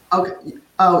with them. Okay.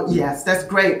 Oh yes, that's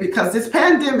great, because this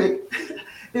pandemic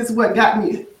is what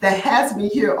has me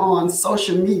here on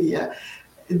social media.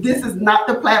 This is not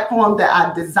the platform that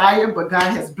I desire, but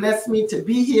God has blessed me to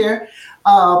be here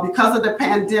because of the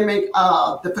pandemic.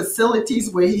 The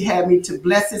facilities where He had me to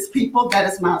bless His people, that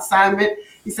is my assignment.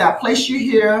 He said, I place you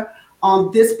here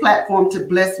on this platform to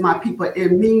bless my people.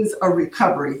 It means a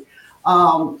recovery.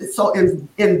 So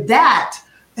in that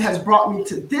has brought me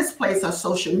to this place of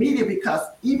social media, because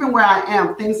even where I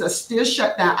am, things are still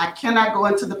shut down. I cannot go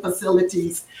into the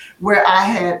facilities where I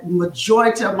had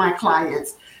majority of my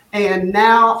clients. And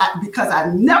now, because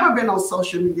I've never been on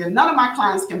social media, none of my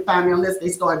clients can find me unless they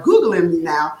start Googling me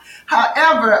now.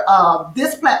 However,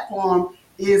 this platform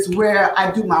is where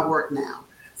I do my work now.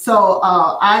 So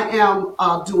I am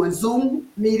doing Zoom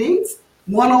meetings,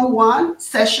 one-on-one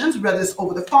sessions, whether it's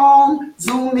over the phone,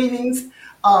 Zoom meetings.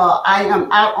 I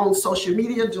am out on social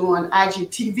media doing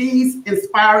IGTVs,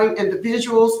 inspiring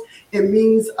individuals in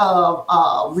means of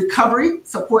recovery,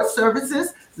 support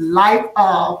services, life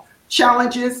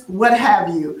challenges, what have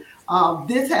you.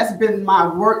 This has been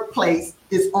my workplace,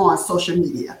 is on social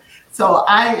media. So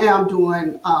I am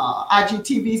doing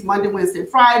IGTVs Monday, Wednesday,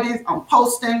 Fridays. I'm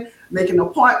posting, making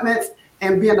appointments,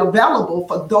 and being available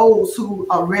for those who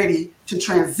are ready to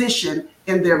transition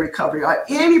in their recovery or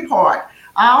any part.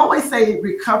 I always say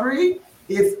recovery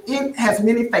has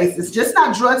many faces, just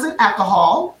not drugs and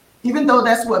alcohol, even though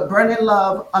that's what a burning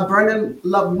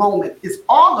love moment is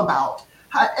all about.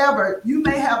 However, you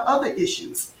may have other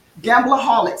issues,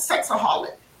 gambleaholic,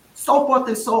 sexaholic, so forth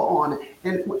and so on.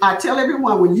 And I tell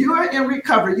everyone, when you are in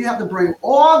recovery, you have to bring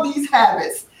all these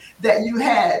habits that you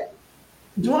had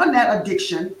during that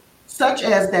addiction, such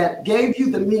as that gave you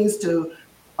the means to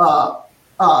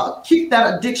keep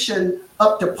that addiction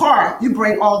up to par. You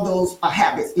bring all those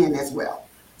habits in as well.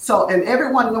 So, and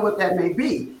everyone know what that may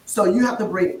be. So you have to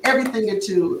bring everything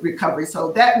into recovery.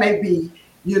 So that may be,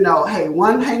 hey,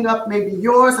 one hang up may be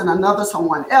yours and another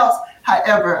someone else.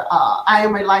 However, I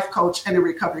am a life coach and a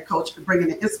recovery coach, bringing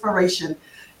the inspiration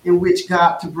in which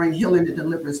God to bring healing and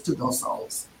deliverance to those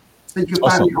souls. So you can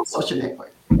find me on social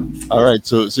network. All right.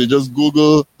 So just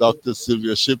Google Dr.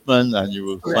 Sylvia Shipman and you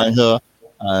will find her,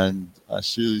 and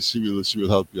she will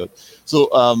help you out. So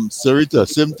Sarita,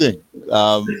 same thing.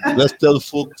 Let's tell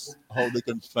folks how they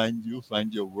can find you,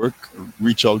 find your work,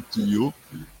 reach out to you,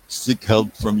 seek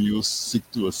help from you, seek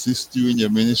to assist you in your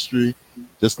ministry.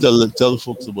 Just tell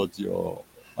folks about your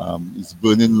it's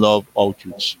Burning Love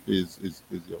Outreach is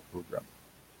your program.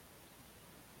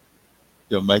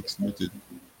 Your mic's muted.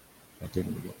 Okay,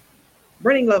 there we go.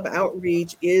 Burning Love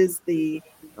Outreach is the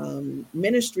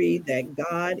ministry that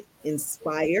God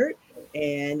inspired,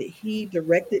 and He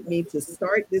directed me to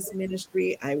start this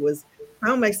ministry. I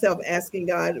found myself asking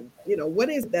God, what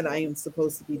is that I am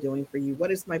supposed to be doing for you?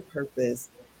 What is my purpose?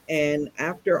 And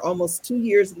after almost 2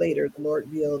 years later, the Lord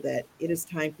revealed that it is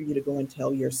time for you to go and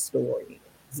tell your story.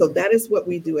 So that is what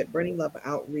we do at Burning Love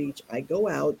Outreach. I go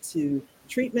out to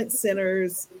treatment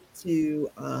centers,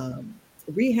 to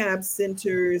rehab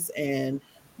centers, and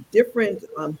different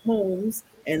homes,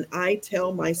 and I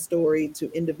tell my story to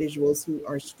individuals who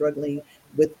are struggling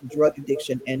with drug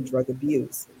addiction and drug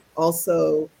abuse.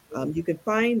 Also, you can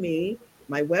find me.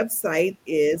 My website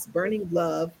is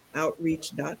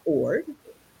burningloveoutreach.org.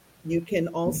 You can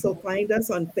also find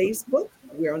us on Facebook.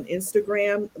 We're on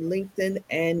Instagram, LinkedIn,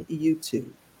 and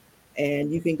YouTube.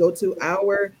 And you can go to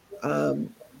our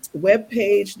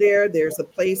webpage there. There's a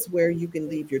place where you can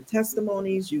leave your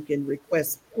testimonies. You can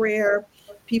request prayer.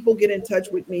 People get in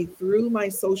touch with me through my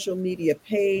social media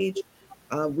page.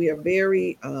 We are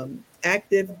very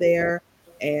active there.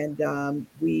 And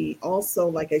we also,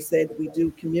 like I said, we do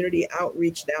community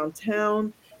outreach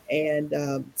downtown. And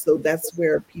so that's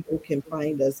where people can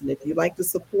find us. And if you'd like to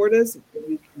support us,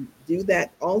 you can do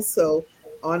that also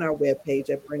on our webpage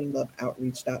at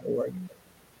burningloveoutreach.org.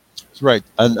 That's right.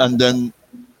 And then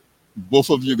both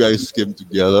of you guys came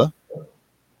together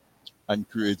and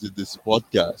created this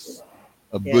podcast,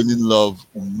 a Burning Love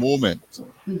Moment.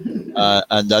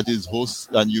 And that is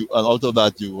and out of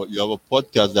that, you have a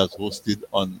podcast that's hosted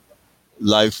on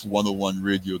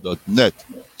life101radio.net.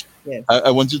 Yes. I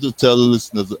want you to tell the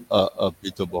listeners a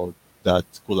bit about that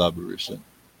collaboration.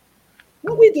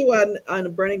 What we do on a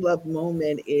Burning Love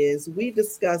Moment is we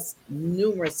discuss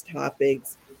numerous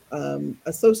topics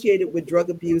associated with drug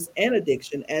abuse and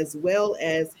addiction, as well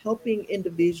as helping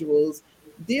individuals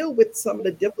deal with some of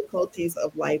the difficulties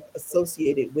of life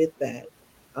associated with that.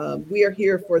 We are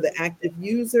here for the active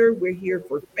user, we're here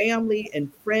for family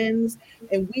and friends,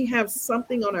 and we have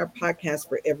something on our podcast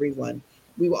for everyone.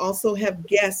 We will also have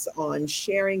guests on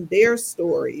sharing their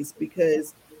stories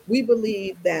because we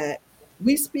believe that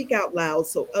we speak out loud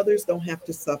so others don't have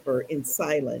to suffer in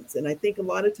silence. And I think a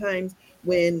lot of times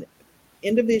when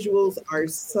individuals are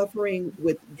suffering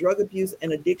with drug abuse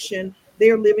and addiction, they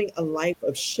are living a life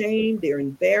of shame, they're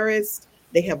embarrassed,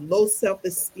 they have low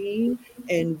self-esteem,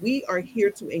 and we are here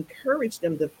to encourage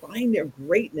them to find their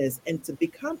greatness and to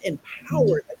become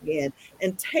empowered again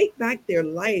and take back their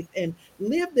life and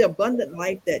live the abundant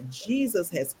life that Jesus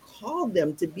has called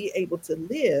them to be able to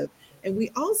live. And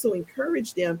we also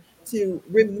encourage them to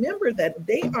remember that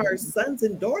they are sons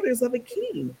and daughters of a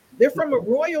king. They're from a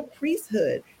royal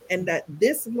priesthood, and that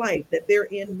this life that they're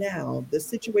in now, the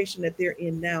situation that they're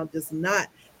in now, does not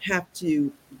have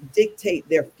to dictate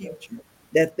their future.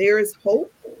 That there is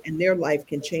hope and their life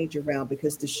can change around,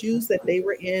 because the shoes that they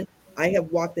were in, I have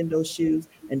walked in those shoes.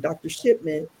 And Dr.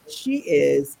 Shipman, she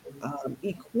is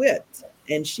equipped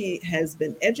and she has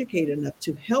been educated enough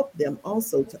to help them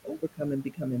also to overcome and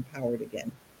become empowered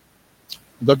again.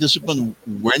 Dr. Shipman,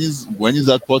 when is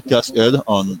that podcast aired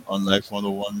on Life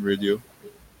 101 Radio?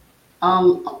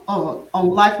 On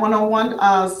Life 101,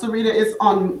 Sarita, is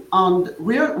on.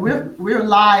 We're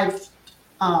live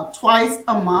twice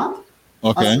a month.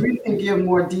 Okay. So we can give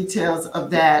more details of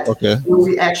that Okay. when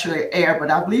we actually air. But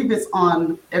I believe it's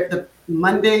on the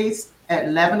Mondays at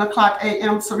 11 o'clock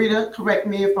a.m. Sarita, correct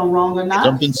me if I'm wrong or not.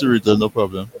 Jump in, Sarita, no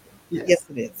problem. Yes,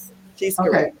 it is. She's Okay.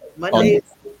 correct. Mondays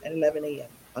at 11 a.m.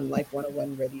 on Life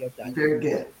 101 Radio. Very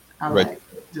good. All Right. right.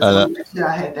 Just want to make sure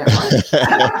I had that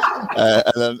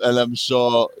right. and I'm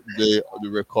sure the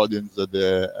recordings are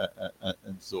there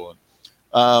and so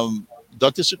on.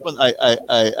 Dr. Shipman,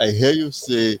 I hear you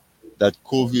say that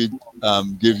COVID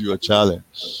gave you a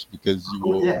challenge because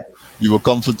you were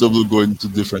comfortable going to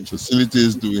different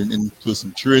facilities, doing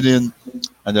in-person training,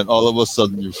 and then all of a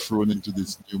sudden you're thrown into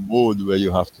this new mode where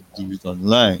you have to do it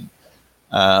online.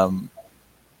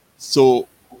 So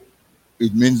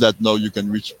it means that now you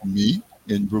can reach me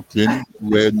in Brooklyn,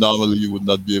 where normally you would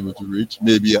not be able to reach.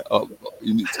 Maybe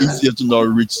it's easier to now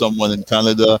reach someone in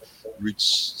Canada, reach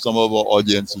some of our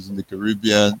audiences in the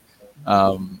Caribbean.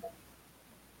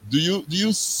 Do you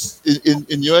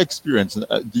in your experience,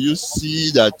 do you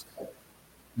see that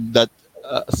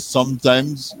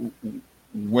sometimes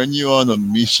when you're on a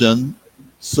mission,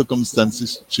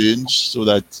 circumstances change so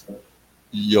that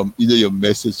either your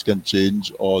message can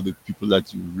change or the people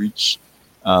that you reach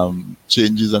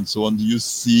changes and so on? Do you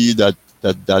see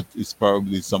that is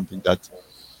probably something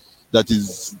that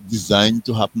is designed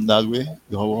to happen that way?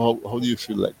 How do you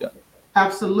feel like that?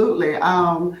 Absolutely.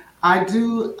 I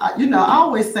do. I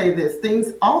always say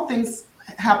this: all things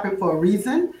happen for a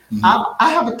reason. Mm-hmm.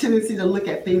 I have a tendency to look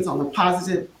at things on a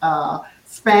positive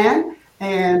span,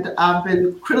 and I've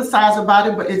been criticized about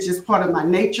it, but it's just part of my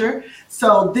nature.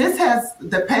 So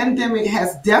the pandemic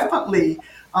has definitely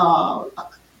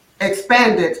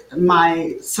expanded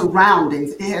my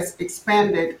surroundings. It has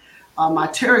expanded my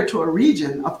territory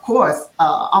region. Of course,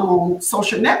 I'm on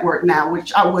social network now,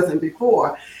 which I wasn't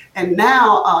before. And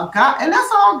now God, and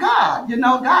that's all God,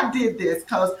 God did this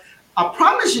because I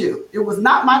promise you, it was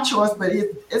not my choice, but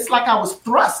it's like I was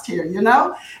thrust here, and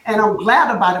I'm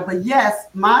glad about it. But yes,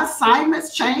 my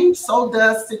assignments change. So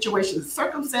does situations,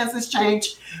 circumstances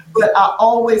change. But I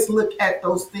always look at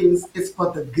those things. It's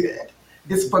for the good.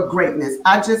 It's for greatness.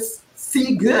 I just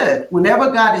see good.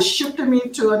 Whenever God is shifting me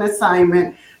to an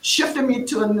assignment, shifting me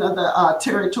to another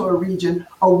territory region,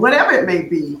 or whatever it may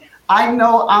be, I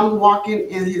know I'm walking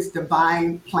in his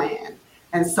divine plan.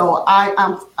 And so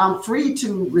I'm free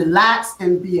to relax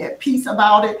and be at peace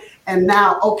about it. And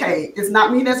now, okay, it's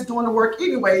not me that's doing the work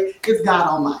anyway, it's God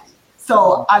Almighty.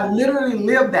 So I literally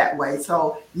live that way.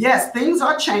 So yes, things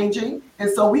are changing. And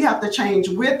so we have to change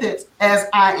with it, as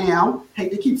I am.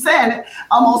 Hate to keep saying it.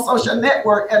 I'm on social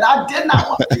network and I did not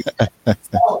want to be.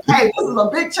 So hey, this is a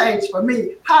big change for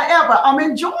me. However, I'm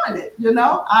enjoying it.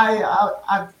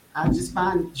 I just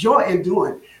find joy in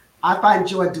doing it. I find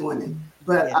joy doing it.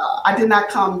 But I did not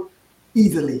come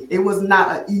easily. It was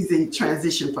not an easy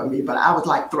transition for me, but I was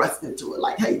like thrust into it.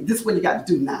 Like, hey, this is what you got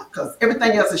to do now because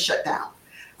everything else is shut down.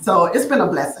 So it's been a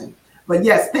blessing. But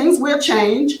yes, things will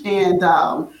change. And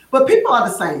but people are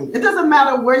the same. It doesn't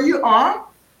matter where you are.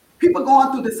 people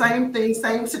going through the same thing,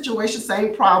 same situation,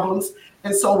 same problems.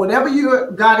 And so whatever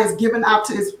God has given out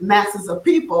to his masses of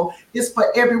people is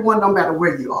for everyone, no matter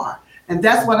where you are. And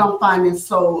that's what I'm finding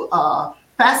so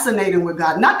fascinating with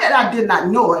God. Not that I did not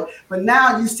know it, but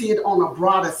now you see it on a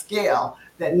broader scale,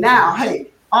 that now, hey,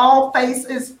 all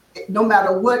faces, no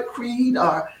matter what creed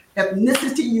or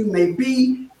ethnicity you may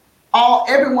be,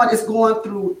 everyone is going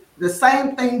through the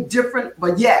same thing, different,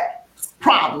 but yet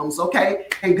problems, okay?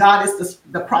 And God is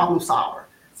the problem solver.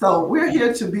 So we're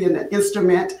here to be an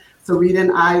instrument, Sarita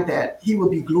and I, that he will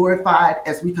be glorified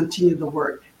as we continue the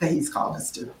work that he's called us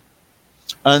to.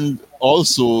 And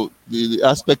also the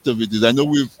aspect of it is, I know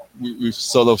we've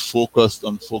sort of focused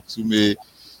on folks who may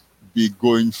be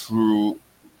going through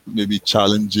maybe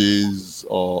challenges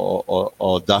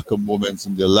or darker moments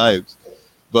in their lives,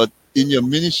 but in your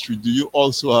ministry, do you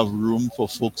also have room for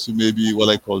folks who may be what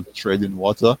I call treading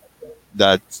water,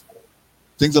 that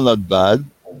things are not bad,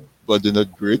 but they're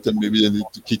not great, and maybe they need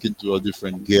to kick into a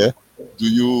different gear? Do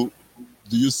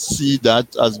you see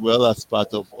that as well as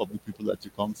part of the people that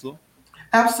you counsel?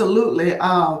 Absolutely.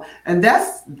 And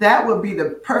that would be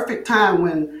the perfect time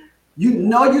when you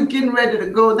know you're getting ready to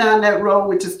go down that road,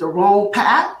 which is the wrong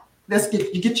path.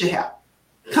 You get your help.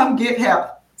 Come get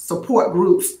help. Support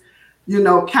groups,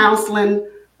 counseling,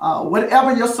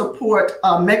 whatever your support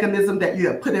mechanism that you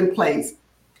have put in place,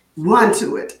 run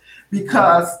to it.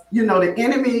 Because, the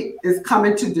enemy is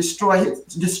coming to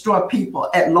destroy people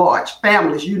at large,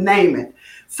 families, you name it.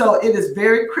 So it is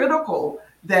very critical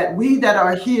that we that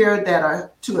are here, that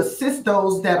are to assist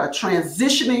those that are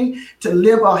transitioning to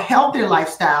live a healthier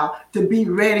lifestyle, to be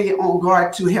ready on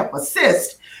guard to help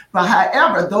assist. But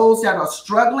however, those that are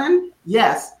struggling,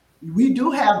 yes, we do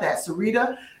have that.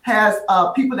 Sarita has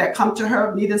people that come to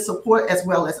her needing support as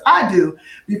well as I do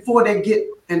before they get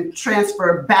and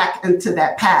transfer back into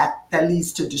that path that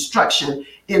leads to destruction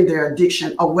in their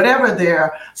addiction or whatever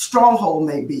their stronghold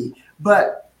may be.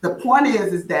 But the point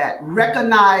is that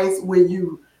recognize when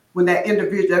that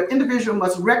individual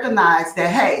must recognize that,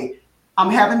 hey,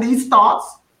 I'm having these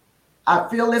thoughts. I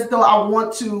feel as though I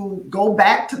want to go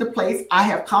back to the place I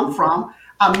have come from.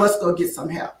 I must go get some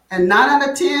help. And 9 out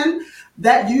of 10,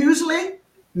 that usually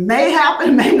may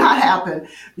happen, may not happen,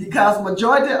 because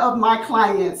majority of my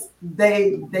clients,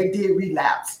 they did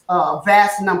relapse, a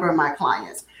vast number of my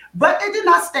clients. But they did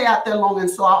not stay out there long. And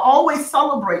so I always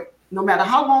celebrate, no matter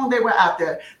how long they were out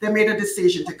there, they made a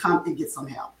decision to come and get some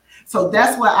help. So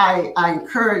that's what I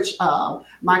encourage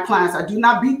my clients. I do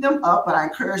not beat them up, but I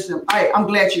encourage them, hey, I'm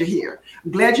glad you're here.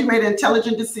 I'm glad you made an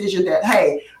intelligent decision that,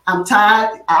 hey, I'm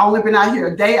tired. I only been out here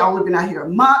a day. I only been out here a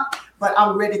month, but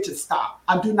I'm ready to stop.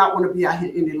 I do not want to be out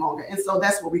here any longer. And so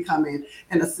that's where we come in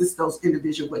and assist those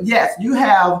individuals. But yes, you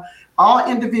have all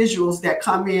individuals that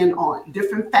come in on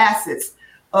different facets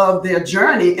of their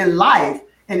journey in life.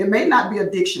 And it may not be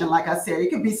addiction. Like I said, it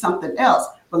could be something else.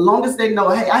 But long as they know,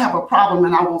 hey, I have a problem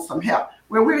and I want some help,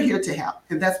 well, we're here to help.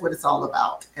 And that's what it's all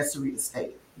about, as Sarita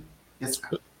stated. Yes,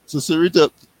 sir. So Sarita,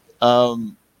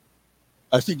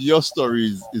 I think your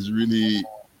story is really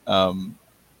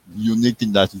unique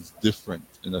in that it's different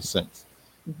in a sense.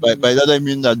 Mm-hmm. By that I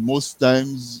mean that most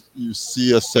times you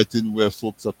see a setting where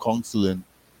folks are counseling.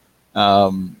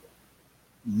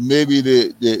 Maybe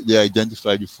they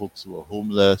identify the folks who are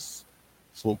homeless,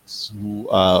 folks who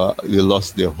they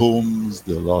lost their homes,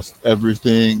 they lost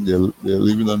everything, they're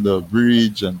living under a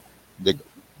bridge,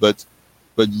 but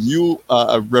you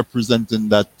are representing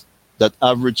that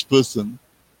average person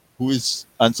who is,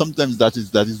 and sometimes that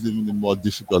is even the more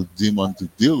difficult demon to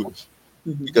deal with,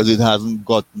 mm-hmm. because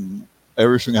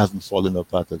everything hasn't fallen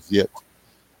apart as yet,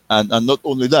 and not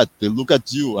only that, they look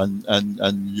at you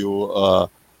and you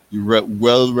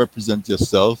well represent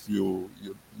yourself. You're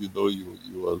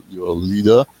a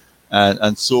leader,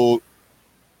 and so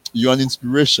you're an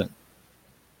inspiration.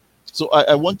 So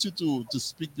I want you to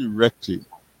speak directly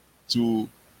to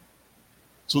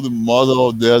the mother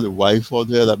out there, the wife out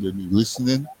there that may be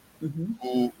listening,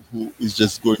 mm-hmm. who is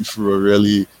just going through a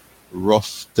really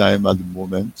rough time at the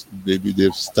moment. Maybe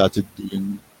they've started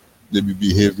doing maybe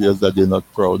behaviors that they're not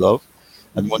proud of.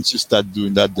 And once you start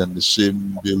doing that, then the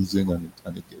shame builds in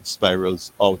and it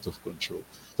spirals out of control.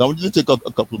 So I want you to take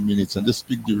a couple of minutes and just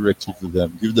speak directly to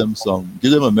them. Give them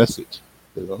a message.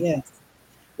 Yes.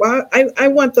 Well, I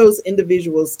want those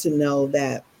individuals to know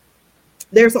that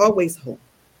there's always hope.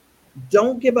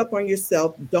 Don't give up on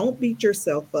yourself. Don't beat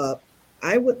yourself up.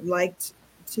 I would like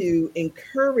to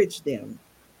encourage them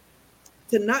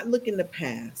to not look in the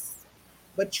past,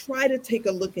 but try to take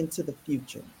a look into the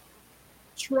future.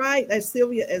 Try, as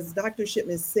Dr.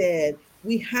 Shipman said,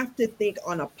 we have to think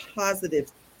on a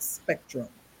positive spectrum,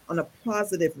 on a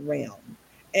positive realm.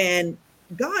 And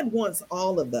God wants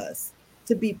all of us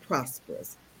to be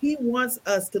prosperous. He wants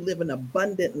us to live an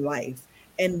abundant life.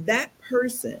 And that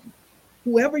person,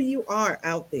 whoever you are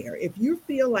out there, if you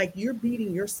feel like you're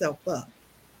beating yourself up,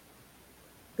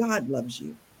 God loves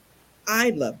you.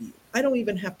 I love you. I don't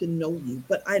even have to know you,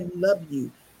 but I love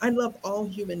you. I love all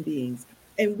human beings.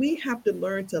 And we have to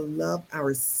learn to love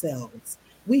ourselves.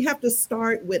 We have to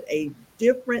start with a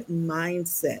different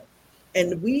mindset.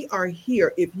 And we are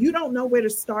here. If you don't know where to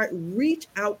start, reach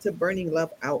out to Burning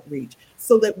Love Outreach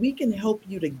so that we can help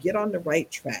you to get on the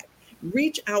right track.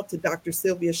 Reach out to Dr.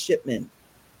 Sylvia Shipman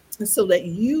so that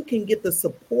you can get the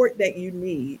support that you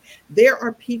need. There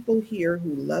are people here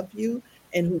who love you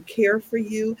and who care for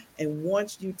you and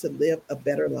want you to live a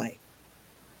better life.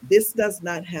 This does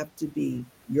not have to be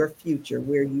your future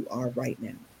where you are right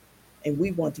now. And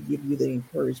we want to give you the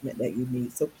encouragement that you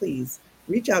need. So please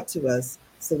reach out to us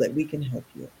so that we can help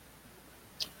you.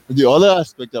 The other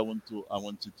aspect I want you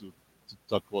to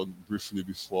talk about briefly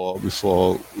before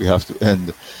we have to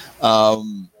end.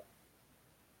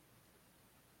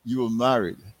 You were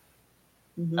married,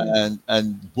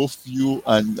 and both you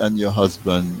and your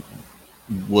husband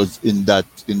was in that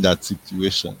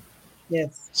situation.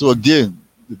 Yes. So again,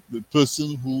 the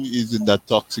person who is in that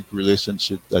toxic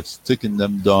relationship that's taking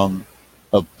them down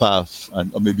a path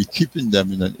or maybe keeping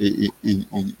them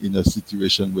in a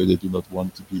situation where they do not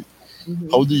want to be.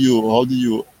 How do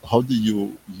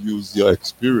you use your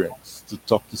experience to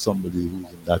talk to somebody who's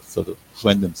in that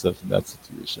find themselves in that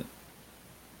situation?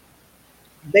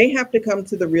 They have to come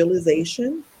to the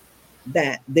realization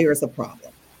that there's a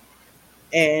problem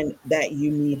and that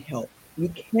you need help. You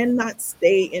cannot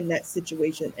stay in that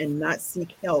situation and not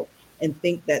seek help and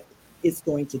think that it's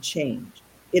going to change.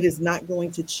 It is not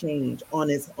going to change on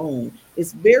its own.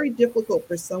 It's very difficult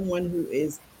for someone who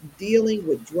is dealing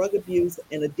with drug abuse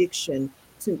and addiction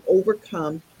to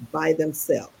overcome by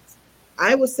themselves.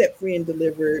 I was set free and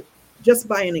delivered just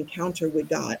by an encounter with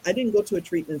God. I didn't go to a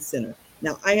treatment center.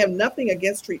 Now, I have nothing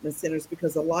against treatment centers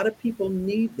because a lot of people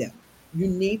need them. You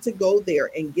need to go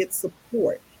there and get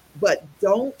support, but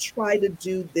don't try to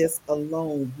do this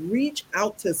alone. Reach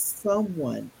out to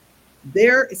someone.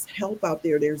 There is help out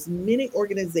there. There's many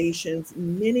organizations,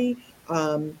 many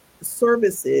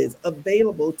services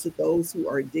available to those who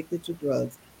are addicted to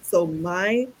drugs. So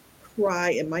my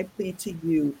cry and my plea to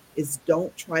you is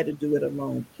don't try to do it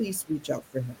alone. Please reach out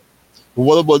for help. But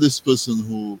what about this person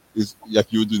who is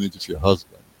like you were doing it with your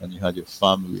husband and you had your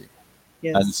family?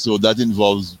 Yes. And so that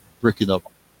involves breaking up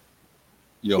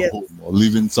your home or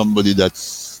leaving somebody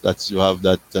that you have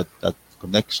that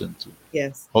connection to.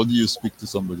 Yes. How do you speak to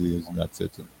somebody who's in that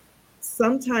setting?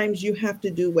 Sometimes you have to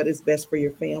do what is best for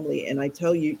your family. And I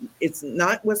tell you, it's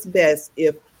not what's best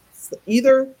if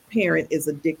either parent is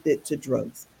addicted to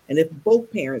drugs. And if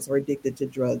both parents are addicted to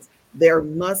drugs, there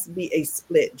must be a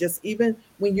split. Just even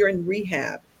when you're in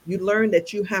rehab, you learn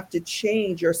that you have to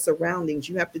change your surroundings.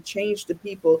 You have to change the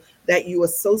people that you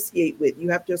associate with. You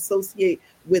have to associate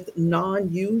with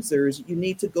non-users. You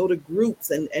need to go to groups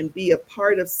and be a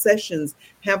part of sessions,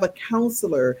 have a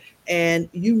counselor, and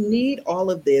you need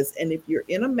all of this. And if you're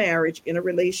in a marriage, in a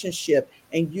relationship,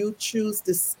 and you choose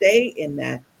to stay in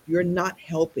that, you're not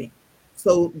helping.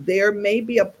 So there may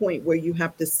be a point where you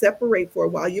have to separate for a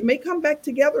while. You may come back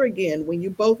together again when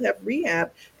you both have rehab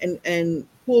and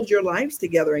pulled your lives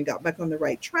together and got back on the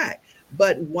right track.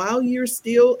 But while you're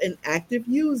still an active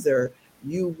user,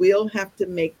 you will have to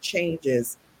make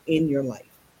changes in your life.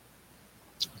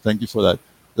 Thank you for that.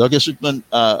 Dr. Shipman,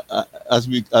 as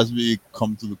we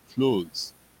come to the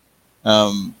close,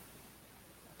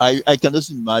 I can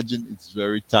just imagine it's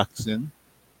very taxing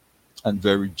and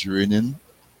very draining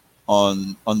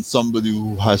on somebody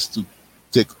who has to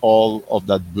take all of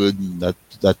that burden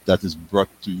that is brought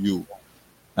to you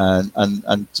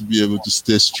and to be able to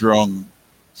stay strong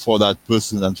for that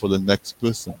person and for the next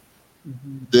person.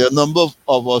 Mm-hmm. There are a number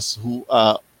of us who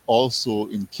are also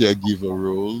in caregiver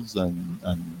roles and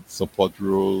support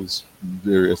roles,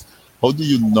 various. How do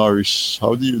you nourish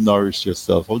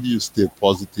yourself? How do you stay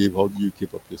positive? How do you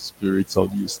keep up your spirits? How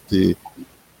do you stay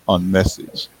on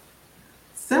message?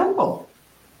 Simple.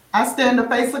 I stay in the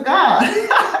face of God.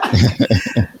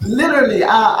 Literally,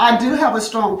 I do have a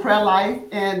strong prayer life,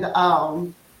 and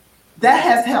that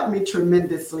has helped me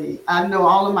tremendously. I know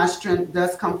all of my strength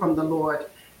does come from the Lord,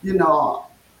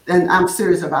 and I'm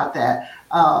serious about that,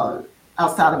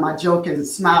 outside of my joking and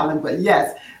smiling. But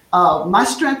yes, my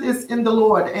strength is in the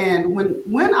Lord. And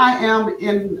when I am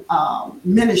in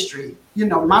ministry,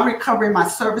 my recovery, my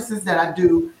services that I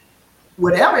do,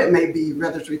 whatever it may be,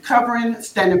 whether it's recovering,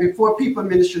 standing before people,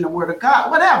 ministering the word of God,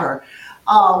 whatever,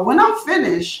 When I'm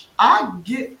finished, I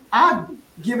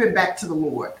give it back to the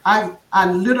Lord.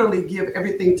 I literally give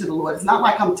everything to the Lord. It's not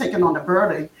like I'm taking on the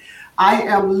burden. I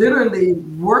am literally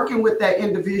working with that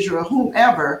individual,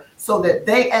 whomever, so that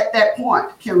they at that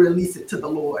point can release it to the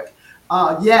Lord.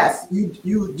 Yes,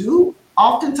 you do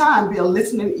oftentimes be a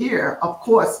listening ear, of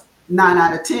course, 9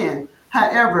 out of 10.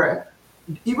 However,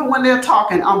 even when they're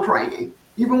talking, I'm praying.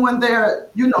 Even when they're,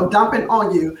 dumping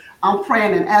on you, I'm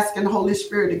praying and asking the Holy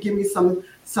Spirit to give me some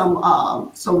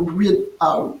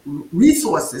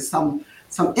resources, some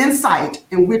insight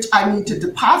in which I need to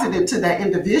deposit into that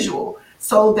individual,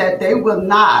 so that they will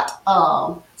not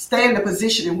stay in the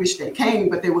position in which they came,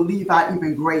 but they will leave out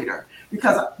even greater.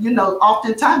 Because,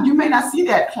 oftentimes you may not see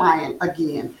that client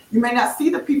again. You may not see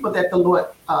the people that the Lord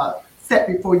set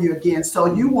before you again.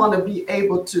 So you want to be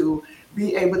able to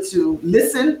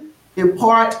listen,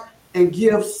 impart, and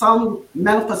give some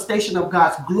manifestation of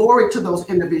God's glory to those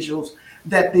individuals,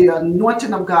 that the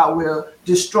anointing of God will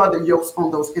destroy the yokes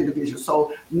on those individuals.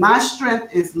 So my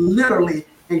strength is literally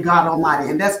in God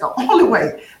Almighty. And that's the only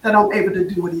way that I'm able to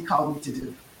do what he called me to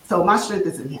do. So my strength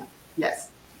is in him. Yes.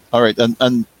 All right.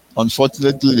 And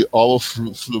unfortunately, the hour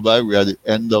flew by. We're at the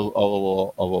end of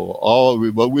our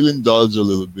hour, but we'll indulge a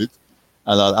little bit.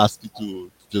 And I'll ask you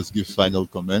to just give final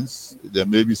comments. There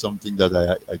may be something that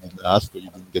I didn't ask or you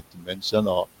didn't get to mention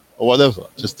or whatever.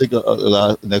 Just take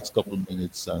a next couple of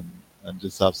minutes and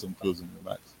just have some closing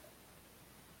remarks.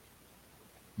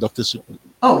 Dr. Shipman.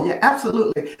 Oh, yeah,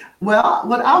 absolutely. Well,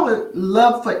 what I would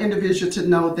love for individuals to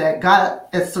know that God,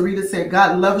 as Sarita said,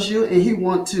 God loves you and he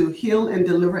wants to heal and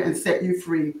deliver and set you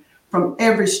free from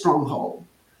every stronghold.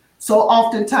 So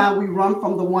oftentimes we run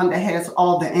from the one that has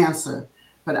all the answer.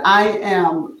 But I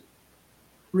am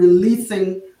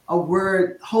releasing a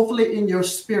word, hopefully in your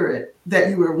spirit, that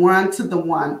you will run to the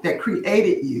one that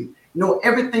created you, know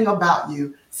everything about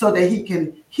you, so that he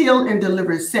can heal and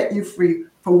deliver and set you free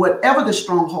from whatever the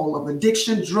stronghold of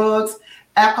addiction, drugs,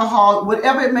 alcohol,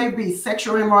 whatever it may be,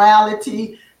 sexual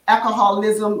immorality,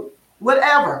 alcoholism,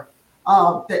 whatever,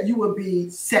 that you will be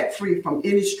set free from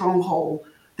any stronghold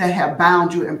that have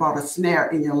bound you and brought a snare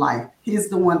in your life. He's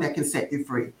the one that can set you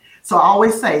free. So I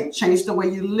always say, change the way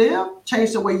you live,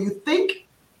 change the way you think.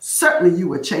 Certainly you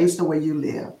will change the way you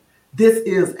live. This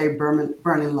is a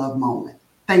burning love moment.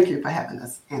 Thank you for having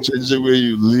us. Angela. Change the way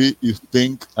you live, you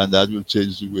think, and that will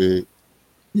change the way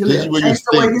you live. Change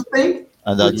the way you think,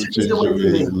 and that will change the way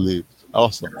you live.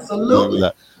 Awesome. Absolutely.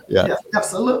 Yeah. Yes,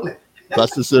 absolutely.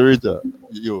 Pastor Sarita,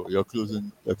 your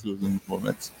closing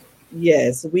moments.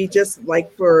 Yes, we just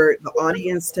like for the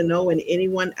audience to know, and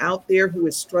anyone out there who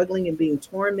is struggling and being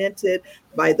tormented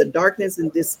by the darkness and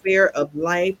despair of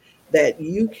life, that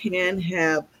you can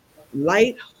have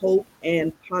light, hope,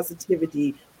 and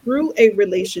positivity through a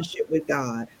relationship with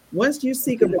God. Once you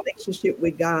seek a relationship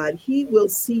with God, he will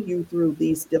see you through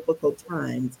these difficult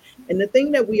times. And the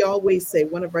thing that we always say,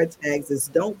 one of our tags is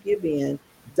don't give in,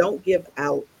 don't give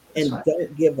out, and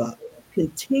don't give up.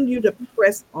 Continue to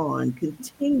press on,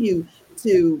 continue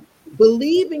to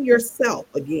believe in yourself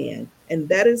again. And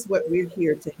that is what we're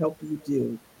here to help you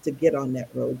do, to get on that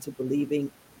road to believing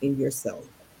in yourself.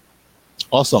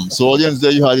 Awesome. So audience,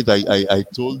 there you had it. I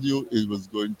told you it was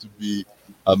going to be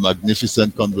a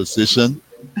magnificent conversation.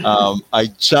 I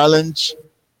challenge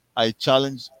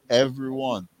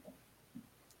everyone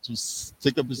to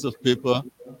take a piece of paper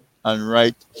and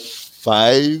write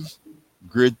 5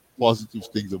 great positive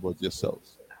things about yourself.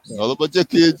 Not about your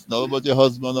kids, not about your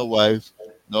husband or wife,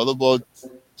 not about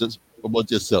just about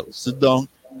yourself. Sit down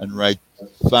and write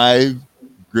 5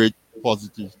 great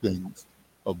positive things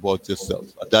about yourself.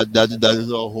 That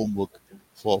is our homework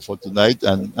for tonight,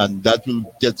 and that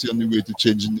will get you on the way to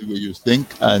changing the way you think,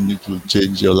 and it will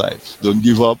change your life. Don't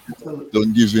give up,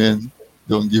 don't give in,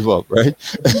 don't give up, right?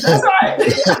 That's right.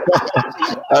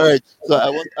 All right. So I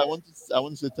want to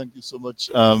say thank you so much,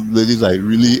 ladies. I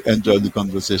really enjoyed the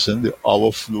conversation. The hour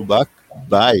flew by.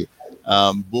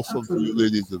 Both of you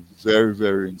ladies are very,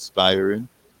 very inspiring.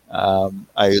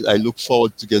 I look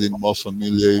forward to getting even more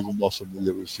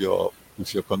familiar with your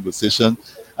conversation.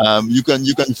 You can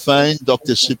find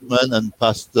Dr. Shipman and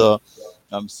Pastor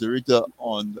Sarita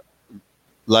on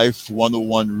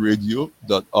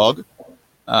life101radio.org.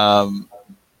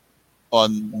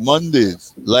 On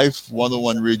Mondays,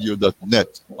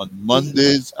 life101radio.net. On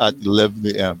Mondays at 11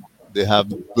 a.m., they have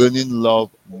the Burning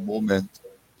Love Moment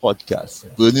podcast.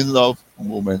 Burning Love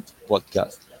Moment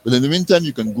podcast. But in the meantime,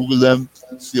 you can Google them,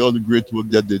 see all the great work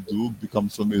that they do, become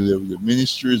familiar with the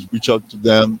ministries, reach out to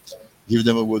them, give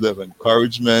them a word of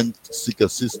encouragement, seek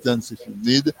assistance if you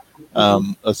need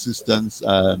assistance.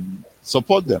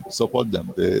 support them.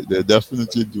 They're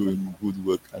definitely doing good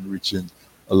work and reaching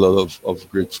a lot of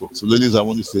great folks. So ladies, I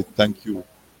want to say thank you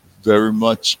very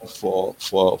much for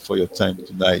your time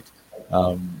tonight.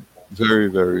 Very,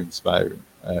 very inspiring.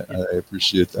 I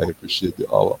appreciate the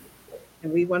hour.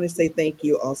 And we want to say thank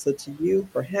you also to you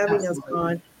for having Absolutely. us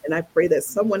on. And I pray that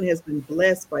someone has been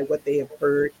blessed by what they have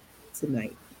heard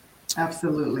tonight.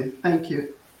 Absolutely. Thank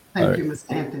you. All Thank right. you, Ms.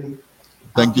 Anthony.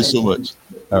 Thank you so much.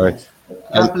 All right.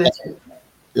 God bless you.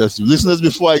 Yes, listeners,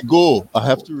 before I go, I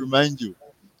have to remind you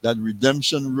that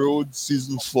Redemption Road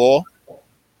Season 4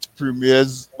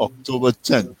 premieres October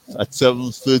 10th at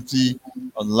 7:30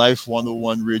 on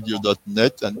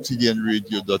life101radio.net and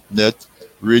tdnradio.net,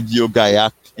 Radio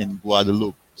Gaillac in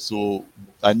Guadeloupe. So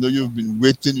I know you've been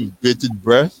waiting with bated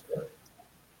breath.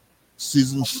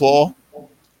 Season 4,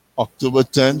 October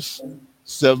 10th,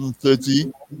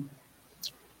 7:30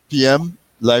 p.m.,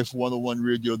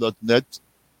 life101radio.net,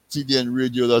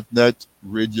 tdnradio.net,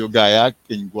 Radio Gaillac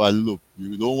in Guadeloupe.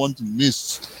 You don't want to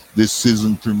miss this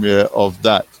season premiere of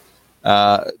that.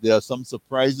 There are some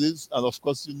surprises, and of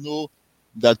course, you know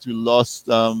that we lost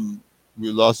one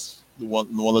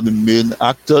of the main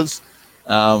actors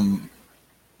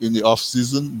in the off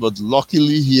season, but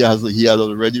luckily he had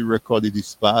already recorded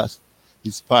his part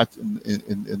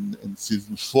in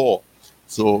season 4.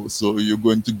 So you're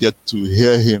going to get to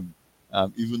hear him,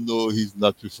 even though he's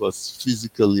not with us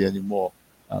physically anymore.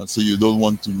 So you don't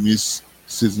want to miss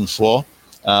season 4.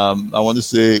 I want to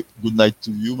say good night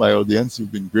to you, my audience.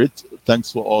 You've been great.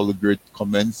 Thanks for all the great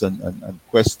comments and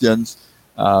questions.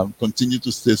 Continue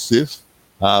to stay safe.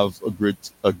 Have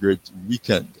a great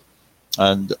weekend.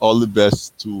 And all the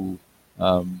best to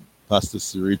Pastor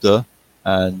Sarita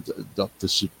and Dr.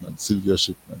 Shipman, Sylvia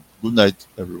Shipman. Good night,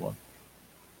 everyone.